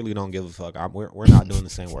workouts. I just really don't give a fuck. We're not doing the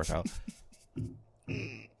same workout.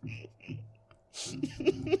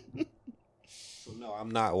 So no, I'm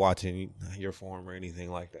not watching your form or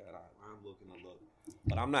anything like that. I'm looking to look,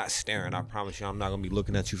 but I'm not staring. I promise you, I'm not gonna be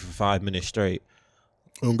looking at you for 5 minutes straight.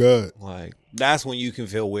 Oh God! Like that's when you can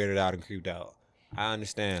feel weirded out and creeped out. I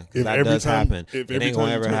understand because that does happen. It ain't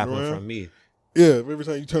gonna ever happen from me. Yeah, if every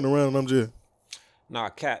time you turn around and I'm just nah,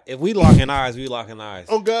 cat. If we locking eyes, we locking eyes.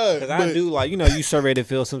 Oh God! Because I do like you survey the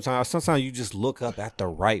field sometimes. Sometimes you just look up at the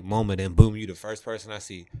right moment and boom, you the first person I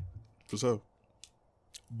see. For sure.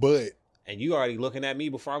 But. And you already looking at me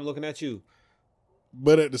before I'm looking at you.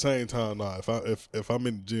 But at the same time, nah. If I'm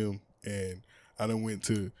in the gym and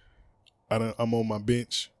I'm on my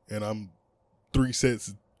bench and I'm 3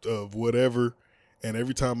 sets of whatever, and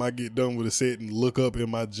every time I get done with a set and look up in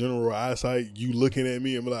my general eyesight, you looking at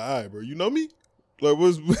me and be like, all right, bro, you know me? Like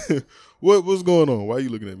what's going on? Why are you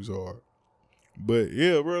looking at me so hard? But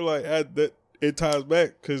yeah, bro, like that it ties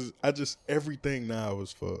back because everything now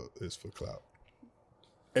is for clout.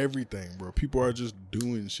 Everything, bro. People are just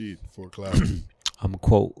doing shit for clout. I'm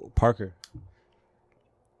quote Parker.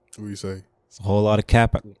 What do you say? It's a whole lot of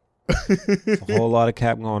cap. It's a whole lot of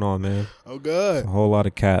cap going on, man. Oh God, it's a whole lot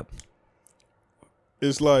of cap.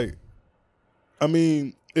 It's like, I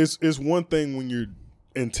mean, it's one thing when you're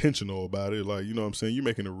intentional about it. Like, you know what I'm saying? You're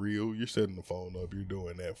making a reel. You're setting the phone up. You're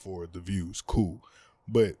doing that for the views. Cool,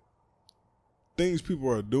 but things people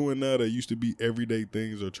are doing now that used to be everyday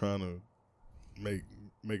things are trying to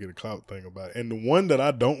make it a clout thing about it. And the one that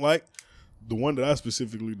I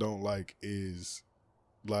specifically don't like is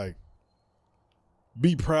like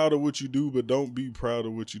be proud of what you do, but don't be proud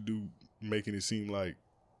of what you do making it seem like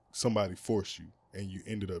somebody forced you and you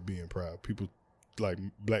ended up being proud. People like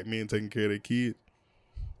black men taking care of their kids.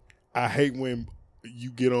 I hate when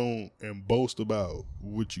you get on and boast about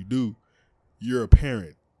what you do. You're a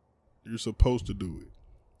parent. You're supposed to do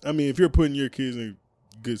it. I mean, if you're putting your kids in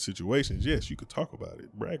good situations, yes, you could talk about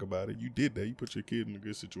it, brag about it. You did that. You put your kid in a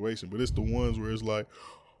good situation. But it's the ones where it's like,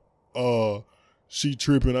 she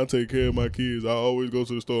tripping, I take care of my kids. I always go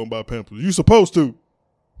to the store and buy Pampers. You supposed to.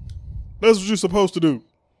 That's what you're supposed to do.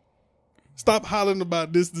 Stop hollering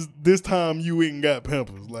about this time you ain't got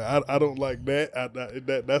Pampers. Like I don't like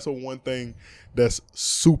that. That's a one thing that's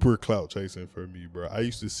super clout chasing for me, bro. I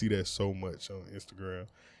used to see that so much on Instagram.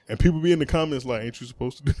 And people be in the comments like, ain't you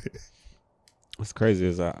supposed to do that? What's crazy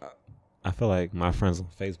is I feel like my friends on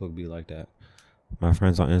Facebook be like that. My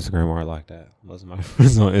friends on Instagram are like that. Most of my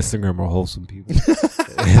friends on Instagram are wholesome people.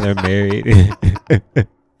 And they're married.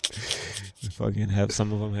 Fucking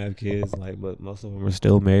some of them have kids, like, but most of them are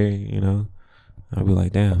still married, you know. I'll be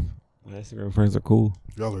like, damn, my Instagram friends are cool.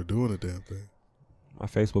 Y'all are doing a damn thing. My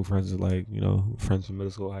Facebook friends are like, friends from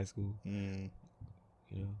middle school, high school. You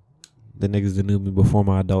know, the niggas that knew me before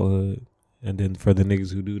my adulthood. And then for the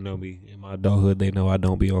niggas who do know me in my adulthood, they know I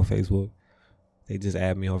don't be on Facebook. They just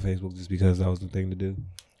add me on Facebook just because that was the thing to do.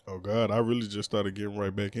 Oh, God. I really just started getting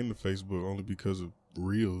right back into Facebook only because of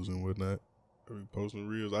reels and whatnot. I be posting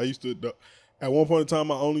reels. I used to, at one point in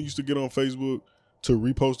time, I only used to get on Facebook to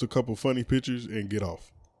repost a couple funny pictures and get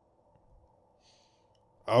off.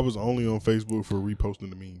 I was only on Facebook for reposting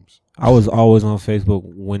the memes. I was always on Facebook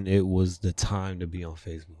when it was the time to be on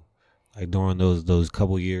Facebook. Like during those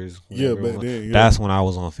couple years. Yeah, back then. Yeah. That's when I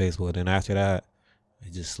was on Facebook. And after that,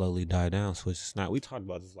 it just slowly died down. Switched to Snap. We talked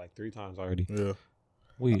about this like 3 times already. Yeah.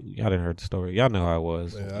 Y'all didn't heard the story. Y'all know how it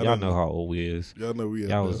was. Yeah, y'all know how old we is. Y'all know we.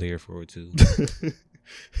 Y'all was here for it too.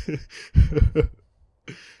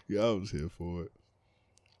 Yeah, I was here for it.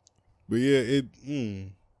 But yeah,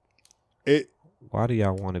 it. Why do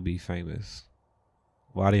y'all want to be famous?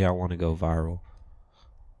 Why do y'all want to go viral?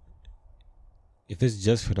 If it's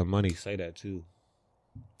just for the money, say that too.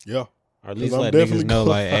 Yeah. Or at least let niggas know,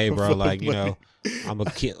 like, hey, bro, like, you know, I'm a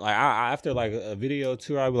kid. Like, after like a video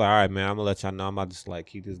tour, I'd be like, all right, man, I'm gonna let y'all know. I'm about to just like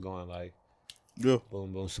keep this going, like, yeah,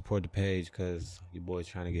 boom, boom, support the page because your boy's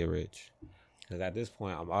trying to get rich. Because at this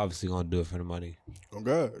point, I'm obviously gonna do it for the money. Oh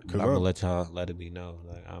God, I'm gonna let it be known,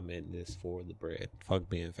 like, I'm in this for the bread. Fuck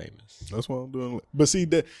being famous. That's what I'm doing. But see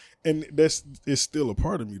that, and it's still a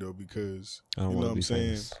part of me though, because I don't you know want to be saying.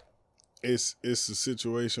 famous. It's a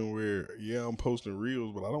situation where I'm posting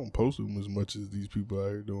reels, but I don't post them as much as these people out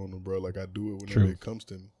here doing them, bro. Like I do it whenever it comes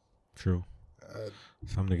to me. True.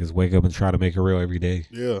 Some niggas wake up and try to make a reel every day.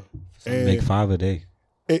 Yeah, and make 5 a day.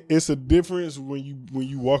 It's a difference when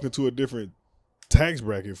you walk into a different tax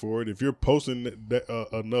bracket for it. If you're posting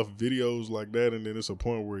enough videos like that, and then it's a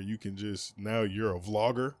point where you can just now you're a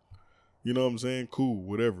vlogger. You know what I'm saying? Cool,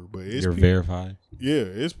 whatever. But you're verified. Yeah,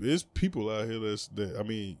 it's people out here that I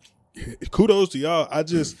mean. Kudos to y'all. I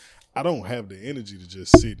don't have the energy to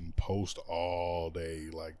just sit and post all day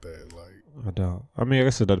like that. Like I don't. I mean, I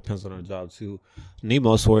guess it depends on our job too.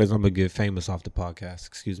 Nemo swears I'm gonna get famous off the podcast.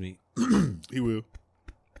 Excuse me. He will.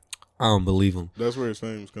 I don't believe him. That's where his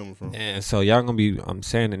fame's coming from. And so y'all gonna be. I'm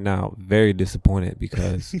saying it now. Very disappointed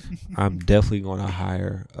because I'm definitely gonna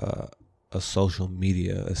hire a social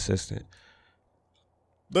media assistant.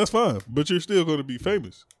 That's fine, but you're still going to be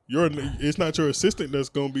famous. It's not your assistant that's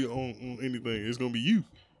going to be on anything. It's going to be you.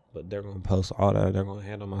 But they're going to post all that. They're going to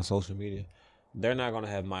handle my social media. They're not going to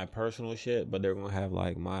have my personal shit, but they're going to have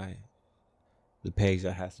like the page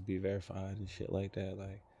that has to be verified and shit like that.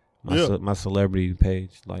 Like my celebrity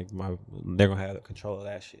page, like they're going to have control of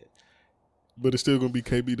that shit. But it's still going to be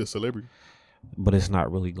KB the celebrity. But it's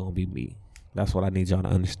not really going to be me. That's what I need y'all to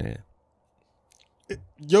understand.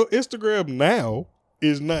 Your Instagram now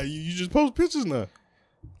is not you just post pictures now.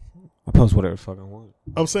 I post whatever the fuck I want.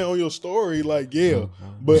 I'm saying on your story, like, yeah.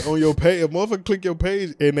 But on your page, if motherfucker click your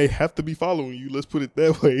page and they have to be following you, let's put it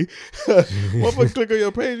that way. Motherfucker click on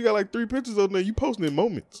your page, you got like 3 pictures on there, you posting in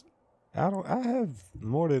moments. I have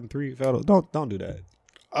more than 3 photos. Don't do that.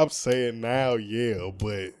 I'm saying now, yeah,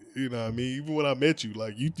 but you know what I mean? Even when I met you,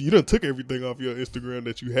 like you done took everything off your Instagram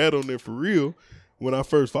that you had on there for real when I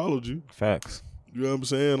first followed you. Facts. You know what I'm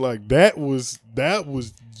saying? Like that was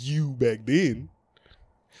you back then.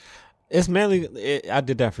 It's mainly I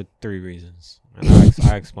did that for 3 reasons, and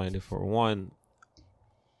I explained it. For one,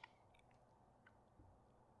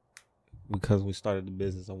 because we started the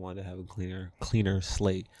business, I wanted to have a cleaner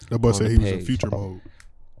slate. That boy said he was in future mode.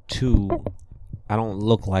 2, I don't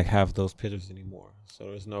look like half those pictures anymore,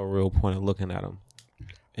 so there's no real point in looking at them.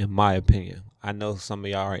 In my opinion, I know some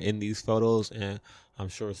of y'all are in these photos, and I'm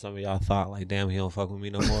sure some of y'all thought like, "Damn, he don't fuck with me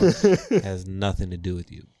no more." It has nothing to do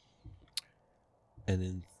with you. And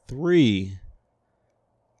then 3,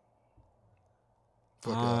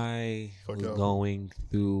 I was going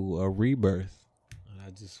through a rebirth. And I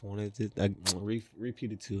just wanted to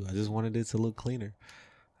repeat it too. I just wanted it to look cleaner.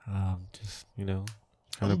 Just trying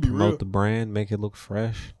to promote the brand, make it look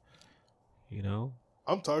fresh.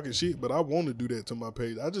 I'm talking shit, but I want to do that to my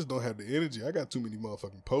page. I just don't have the energy. I got too many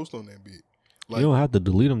motherfucking posts on that bit. Like, you don't have to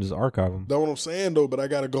delete them, just archive them. That's what I'm saying, though, but I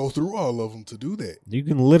got to go through all of them to do that. You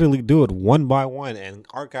can literally do it one by one and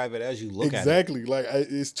archive it as you look at it. Exactly. Like,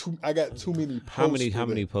 I got too many posts. How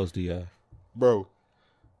many posts do you have? Bro,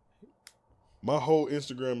 my whole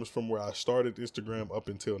Instagram is from where I started Instagram up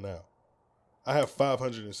until now. I have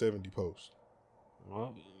 570 posts.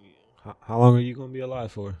 Well, how long are you going to be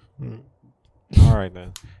alive for? All right,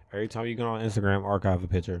 then. Every time you go on Instagram, archive a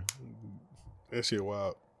picture. That shit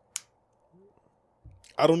wild.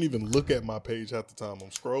 I don't even look at my page half the time.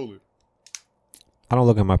 I'm scrolling. I don't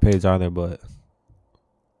look at my page either, but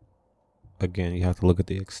again, you have to look at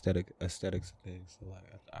the aesthetics of things. So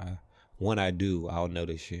like, when I do, I'll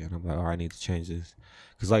notice shit, and I'm like, I need to change this.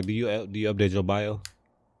 Cause like, do you update your bio?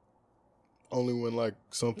 Only when like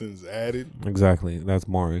something's added. Exactly. That's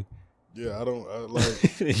boring. Yeah, I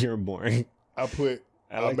like. You're boring. I put.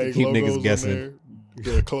 I like to make keep logos niggas on guessing.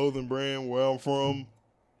 there, the clothing brand where I'm from,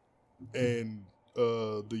 and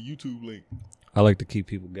the YouTube link. I like to keep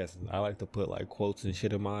people guessing. I like to put like quotes and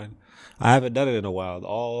shit in mine. I haven't done it in a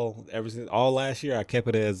while. Ever since last year, I kept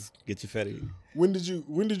it as "Get your fetty." When did you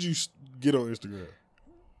get on Instagram?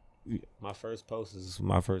 My first post is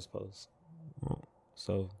my first post.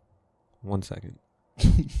 So, 1 second.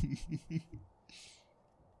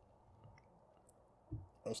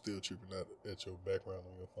 I'm still tripping out at your background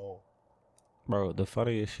on your phone. Bro, the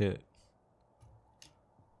funniest shit.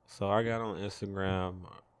 So I got on Instagram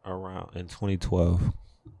around in 2012.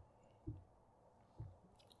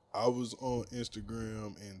 I was on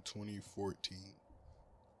Instagram in 2014.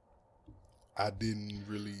 I didn't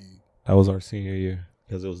really. That was our senior year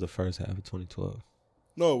because it was the first half of 2012.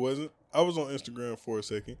 No, it wasn't. I was on Instagram for a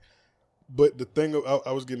second, but the thing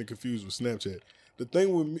I was getting confused with Snapchat. The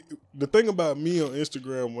thing about me on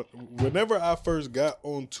Instagram, whenever I first got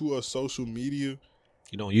onto a social media,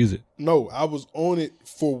 you don't use it. No, I was on it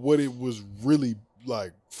for what it was really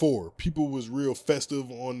like for. People was real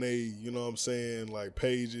festive on they, you know what I'm saying, like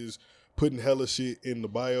pages, putting hella shit in the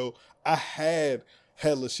bio. I had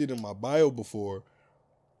hella shit in my bio before,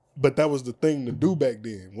 but that was the thing to do back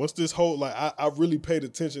then. Once this whole, like, I really paid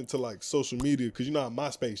attention to, like, social media because you know how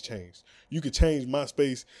MySpace changed. You could change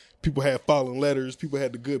MySpace. People had following letters. People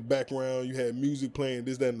had the good background. You had music playing,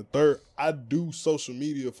 this, that, and the third. I do social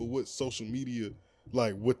media for what social media,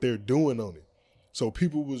 like, what they're doing on it. So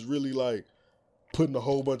people was really, like, putting a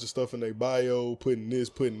whole bunch of stuff in their bio, putting this,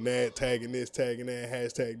 putting that, tagging this, tagging that,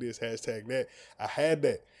 hashtag this, hashtag that. I had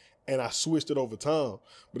that. And I switched it over time.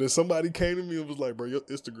 But then somebody came to me and was like, bro, your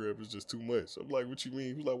Instagram is just too much. I'm like, what you mean?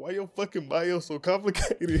 He was like, why your fucking bio so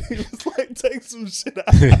complicated? He was like, take some shit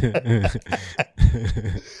out.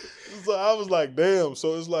 So I was like, damn.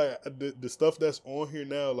 So it's like the stuff that's on here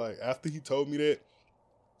now, like after he told me that,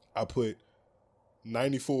 I put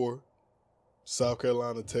 94, South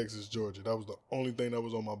Carolina, Texas, Georgia. That was the only thing that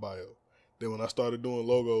was on my bio. Then when I started doing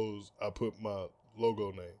logos, I put my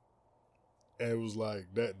logo name. And it was like,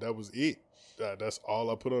 that was it. That's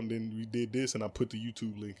all I put on. Then we did this, and I put the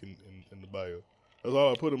YouTube link in the bio. That's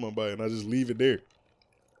all I put in my bio, and I just leave it there.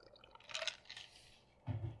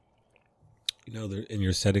 You know, in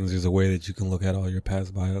your settings, there's a way that you can look at all your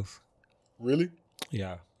past bios. Really?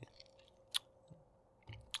 Yeah.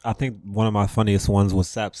 I think one of my funniest ones was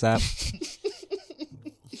Sap Sap.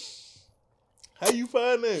 How you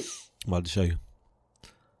find that? I'm about to show you.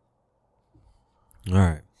 All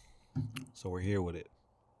right. So we're here with it.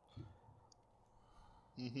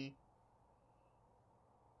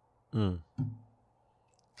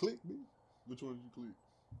 Click, me. Which one did you click?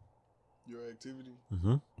 Your activity?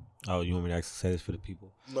 Oh, you want me to actually say this for the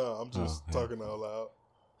people? No, I'm just talking out loud.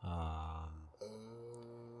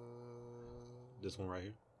 This one right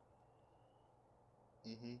here.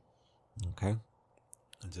 Okay.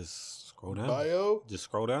 And just scroll down. Bio? Just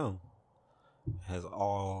scroll down. It has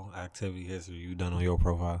all activity history you've done on your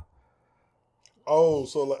profile. Oh,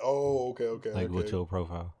 so like, okay. Like with your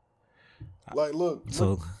profile. Like, look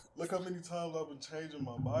how many times I've been changing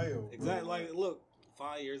my bio. Exactly. Like, look,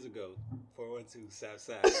 5 years ago, 412 Sap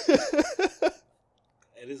Sap.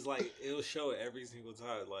 And it's like, it'll show it every single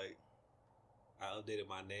time. Like, I updated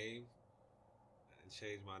my name and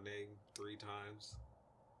changed my name 3 times,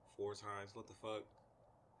 4 times. What the fuck?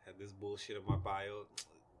 Had this bullshit in my bio.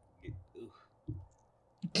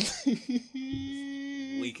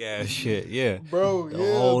 Weak ass shit, yeah, bro. The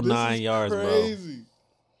whole 9 yards, crazy.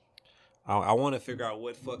 Bro. I want to figure out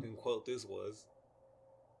what fucking quote this was.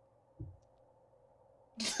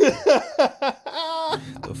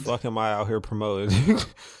 The fuck am I out here promoting?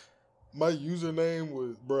 My username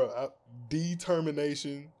was, bro,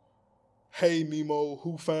 determination. Hey Nemo,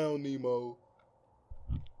 who found Nemo?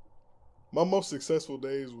 My most successful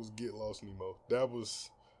days was Get Lost Nemo. That was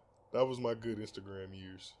my good Instagram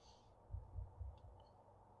years.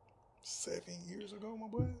 7 years ago, my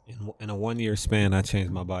boy. In a 1 year span, I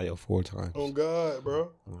changed my bio 4 times. Oh God,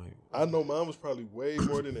 bro. I know mine was probably way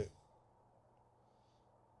more than that.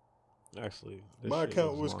 Actually, my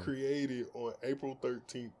account was created on April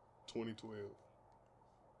 13th, 2012.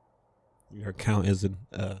 Your account is an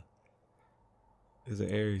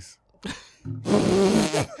Aries.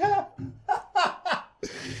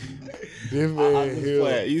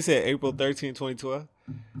 You said April 13th, 2012?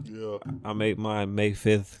 Yeah. I made mine May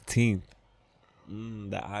 15th.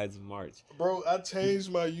 The Ides of March. Bro, I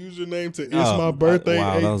changed my username to It's My Birthday 18.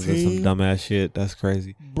 Wow, that was some dumbass shit. That's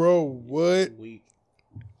crazy. Bro, what?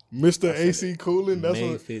 Mr. AC Coolin'? That's May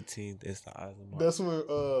when, 15th, it's the Ides of March. That's when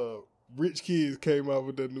Rich Kids came out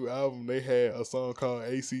with that new album. They had a song called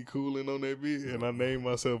AC Coolin' on that beat, and I named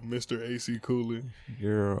myself Mr. AC Coolin'.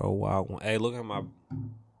 You're a wild one. Hey, look at my.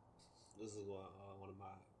 This is one of my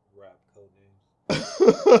rap code names.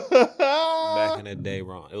 Back in the day,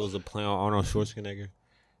 wrong. It was a play on Arnold Schwarzenegger.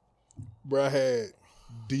 Bro, I had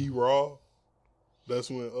D-Raw. That's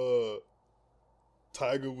when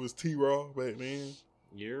Tiger was T-Raw back then.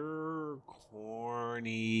 You're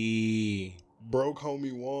corny. Broke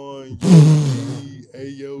Homie 1, UD,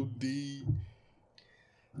 AOD.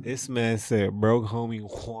 This man said broke homie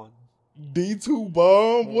 1. D2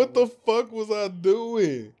 Bomb. What the fuck was I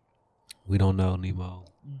doing? We don't know, Nemo.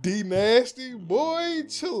 D Nasty, boy,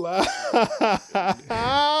 chill out.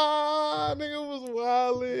 Nigga was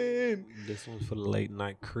wildin'. This one's for the late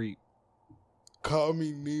night creep. Call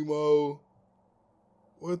me Nemo.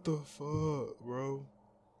 What the fuck, bro?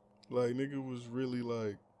 Like, nigga was really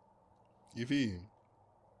like, you feel me?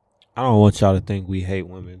 I don't want y'all to think we hate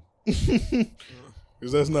women.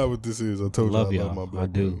 Because that's not what this is. I told you I love my black I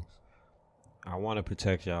do. dudes. I want to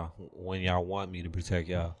protect y'all when y'all want me to protect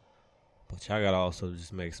y'all. But y'all got to also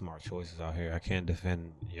just make smart choices out here. I can't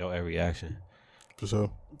defend your every action. For sure.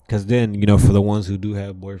 Because then, you know, for the ones who do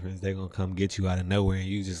have boyfriends, they're going to come get you out of nowhere. And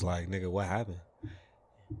you just like, nigga, what happened?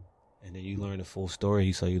 And then you learn the full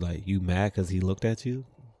story. So you like, you mad because he looked at you?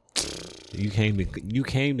 You came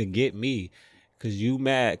to get me because you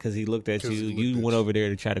mad because he looked at you. You went over there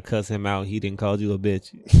to try to cuss him out. He didn't call you a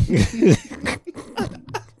bitch.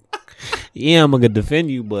 Yeah, I'm going to defend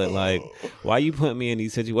you, but like, why you put me in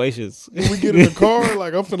these situations? When we get in the car,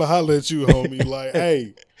 like, I'm finna holler at you, homie. Like,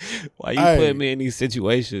 hey. Why you putting me in these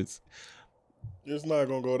situations? It's not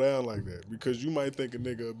gonna go down like that because you might think a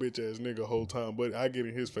nigga a bitch ass nigga whole time, but I get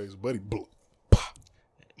in his face, buddy, blow, pop,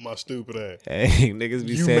 my stupid ass. Hey, niggas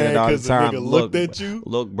be you saying it all the time. Nigga looked at you.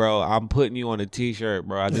 Look, bro, I'm putting you on a t-shirt,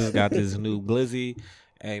 bro. I just got this new glizzy.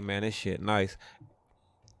 Hey, man, this shit nice.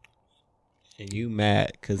 And you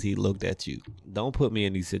mad because he looked at you. Don't put me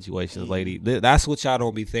in these situations, lady. That's what y'all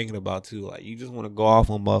don't be thinking about, too. Like, you just want to go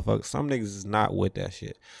off on motherfuckers. Some niggas is not with that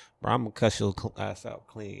shit. Bro, I'm going to cuss your ass out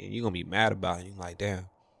clean. And you're going to be mad about it. You're like, damn.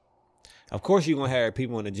 Of course, you're going to have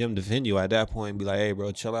people in the gym defend you at that point and be like, hey,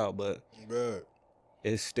 bro, chill out. But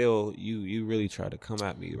it's still, you really try to come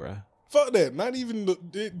at me, bro. Fuck that. Not even,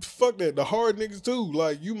 fuck that. The hard niggas, too.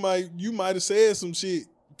 Like, you might have said some shit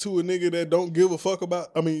to a nigga that don't give a fuck about,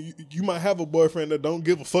 I mean, you might have a boyfriend that don't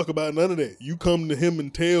give a fuck about none of that. You come to him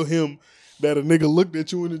and tell him that a nigga looked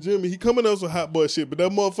at you in the gym and he coming out some hot boy shit, but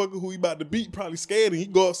that motherfucker who he about to beat probably scared and he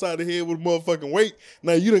go outside the head with a motherfucking weight.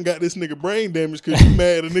 Now you done got this nigga brain damage because you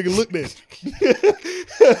mad a nigga looked at you.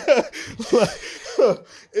 Like,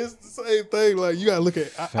 it's the same thing. Like, you gotta look at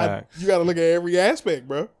you gotta look at every aspect,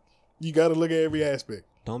 bro. You gotta look at every aspect.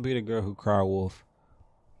 Don't be the girl who cry wolf.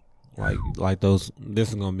 Like those, this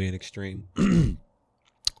is going to be an extreme.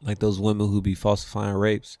 Like those women who be falsifying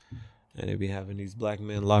rapes and they be having these black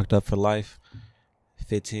men locked up for life.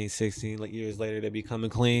 15, 16 years later, they be coming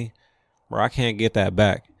clean. Bro, I can't get that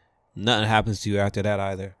back. Nothing happens to you after that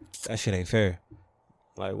either. That shit ain't fair.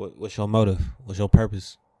 Like, what's your motive? What's your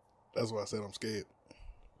purpose? That's why I said I'm scared.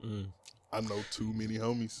 I know too many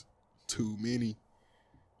homies. Too many.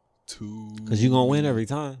 Because you're going to win every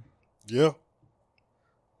time. Yeah.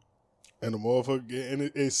 And the motherfucker,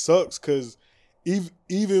 and it sucks because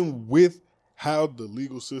even with how the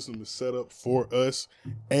legal system is set up for us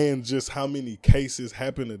and just how many cases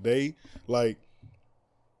happen a day, like,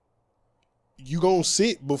 you gonna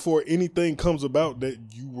sit before anything comes about that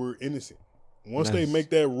you were innocent. Once they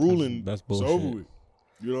make that ruling, that's it's over with.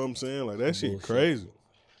 You know what I'm saying? Like, that shit crazy.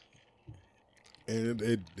 And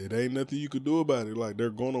it ain't nothing you could do about it. Like, they're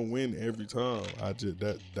gonna win every time. I just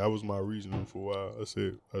that was my reasoning for why I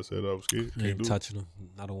said I was scared. You ain't touching them,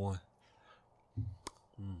 not a one.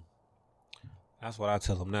 That's what I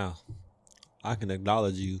tell them now. I can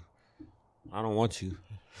acknowledge you. I don't want you.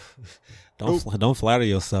 Don't flatter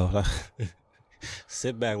yourself.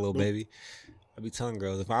 Sit back, little baby. I be telling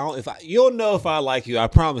girls you'll know if I like you. I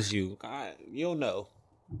promise you. You'll know.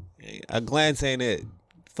 A glance ain't it.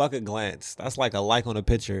 Fuck a glance. That's like a like on a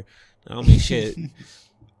picture. I don't mean shit.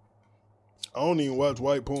 I don't even watch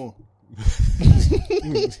white porn.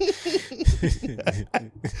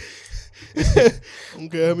 I don't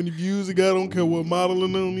care how many views it got. I don't care what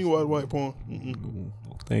modeling on me. Watch white porn.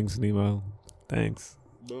 Thanks, Nemo. Thanks.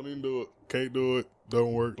 Don't even do it. Can't do it.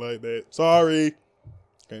 Don't work like that. Sorry.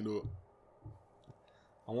 Can't do it.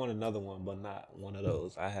 I want another one, but not one of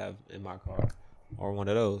those I have in my car. Or one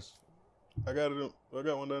of those. I got it. I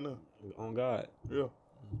got one down there. On God. Yeah.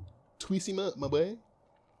 Twist him up, my boy.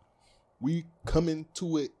 We coming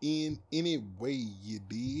to an end anyway, you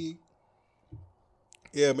dig?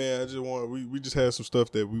 Yeah, man. I just want we just had some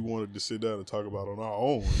stuff that we wanted to sit down and talk about on our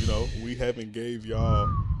own. You know, we haven't gave y'all.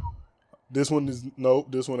 This one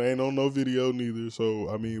ain't on no video neither. So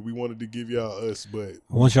I mean, we wanted to give y'all us, but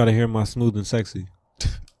I want y'all to hear my smooth and sexy.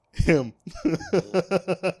 him.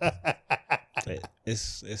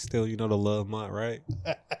 It's still, you know, the love month, right?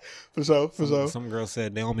 For sure. Some girl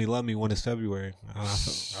said they only love me when it's February. I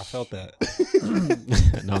felt that.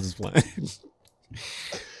 No, I'm just playing.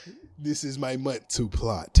 This is my month to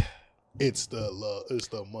plot. It's the love. It's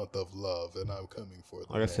the month of love, and I'm coming for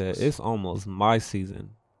the Like I said, it's almost my season.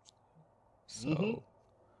 So,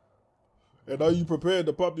 and are you prepared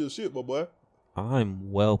to pop your shit, my boy?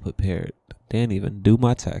 I'm well prepared. Didn't even do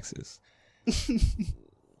my taxes.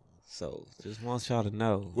 So just want y'all to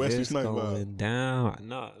know, Wesley it's Snipes going down.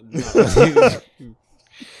 No.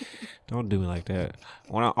 Don't do me like that.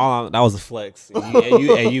 That was a flex.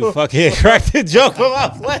 And you fucking cracked the joke on my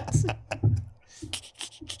flex.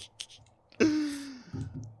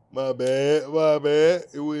 My bad.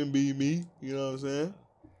 It wouldn't be me. You know what I'm saying?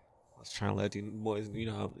 I was trying to let you boys, you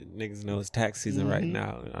know, niggas know it's tax season right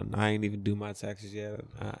now. I ain't even do my taxes yet.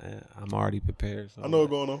 I'm already prepared. So I know what's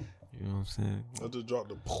going on. You know what I'm saying? I just dropped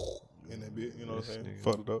the in that bit. You know what I'm saying?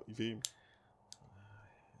 Fucked it up. You feel me?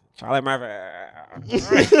 Charlie Murphy.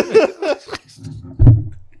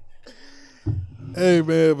 Hey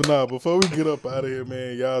man, but nah. Before we get up out of here,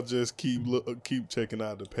 man, y'all just keep checking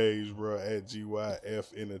out the page, bro, at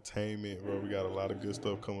GYFE Entertainment, bro. We got a lot of good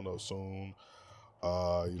stuff coming up soon.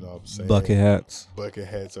 You know what I'm saying? Bucket hats. Bucket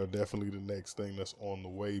hats are definitely the next thing that's on the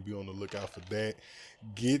way. Be on the lookout for that.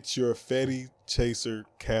 Get your Fetty Chaser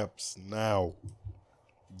caps now.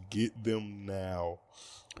 Get them now.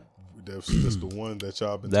 That's the one that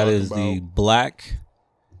y'all been that talking is about. the black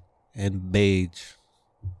and beige.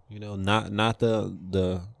 You know, not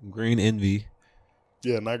the green envy.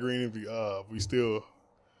 Yeah, not green envy. We still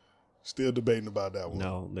debating about that one.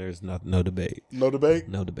 No, there's no debate. No debate?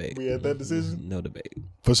 No debate. We had that decision? No debate.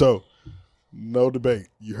 For sure. No debate.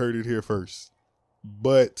 You heard it here first.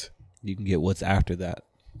 But you can get what's after that,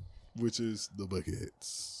 which is the bucket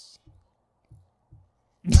hats.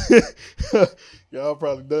 Y'all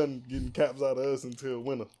probably done getting caps out of us until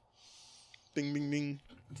winter. Ding, ding, ding.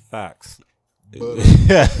 Facts. But,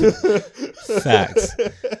 Facts.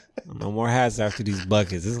 No more hats after these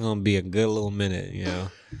buckets. This is gonna be a good little minute, you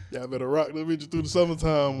know. Y'all better rock them bitches through the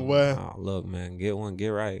summertime, boy. Oh, look, man, get one, get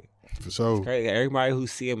right. For sure. It's crazy. Everybody who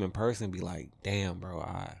see him in person be like, "Damn, bro,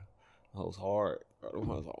 that was hard."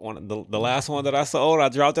 The last one that I sold, I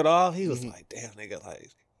dropped it off. He was like, "Damn, nigga,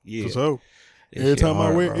 like, yeah." For sure. Every time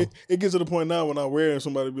I wear it, it gets to the point now when I wear it and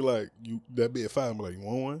somebody be like, "You that be at $5." I'm like, "You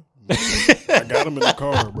want one?" I got them in the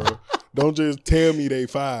car, bro. Don't just tell me they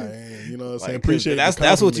 $5. And, you know what I'm saying? Appreciate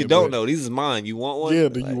that's what you don't know. These is mine. You want one? Yeah,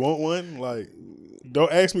 do you want one? Like,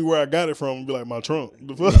 don't ask me where I got it from. Be like, my trunk.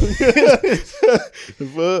 The fuck? The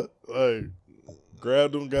fuck? Like,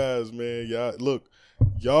 grab them guys, man. Y'all, look,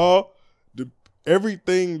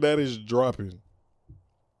 everything that is dropping,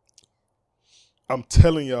 I'm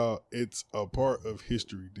telling y'all, it's a part of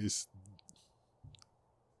history.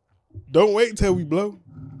 Don't wait till we blow.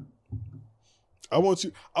 I want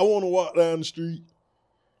to walk down the street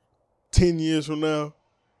 10 years from now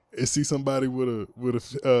and see somebody with a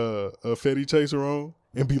Fetty Chaser on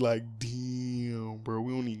and be like, "Damn, bro,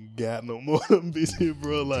 we don't even got no more of them bitches,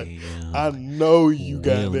 bro." Like, damn, I know you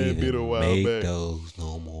got that bit a while make back. Those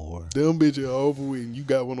no more. Them bitches over with, and you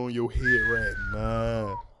got one on your head right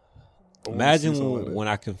now. Imagine when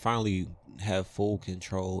I can finally have full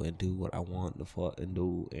control and do what I want to fuck and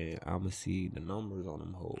do, and I'ma see the numbers on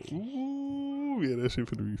them hoes. Ooh, yeah, that shit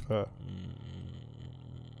finna be fire.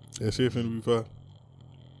 That shit finna be fire.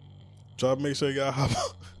 Try to make sure y'all hop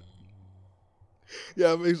on.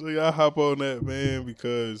 Yeah, make sure y'all hop on that, man,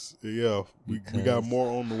 because we got more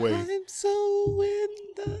on the way. I'm so in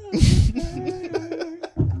the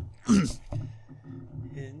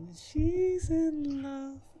and she's in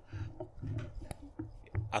love.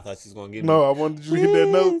 I thought she was gonna get No, I wanted you to hit that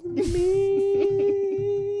note.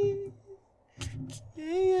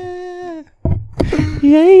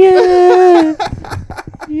 Yeah.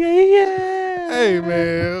 Hey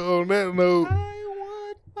man, on that note,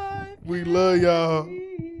 we love y'all.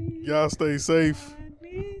 Y'all stay safe,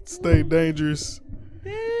 stay dangerous.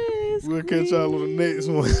 We'll catch y'all on the next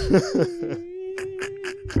one.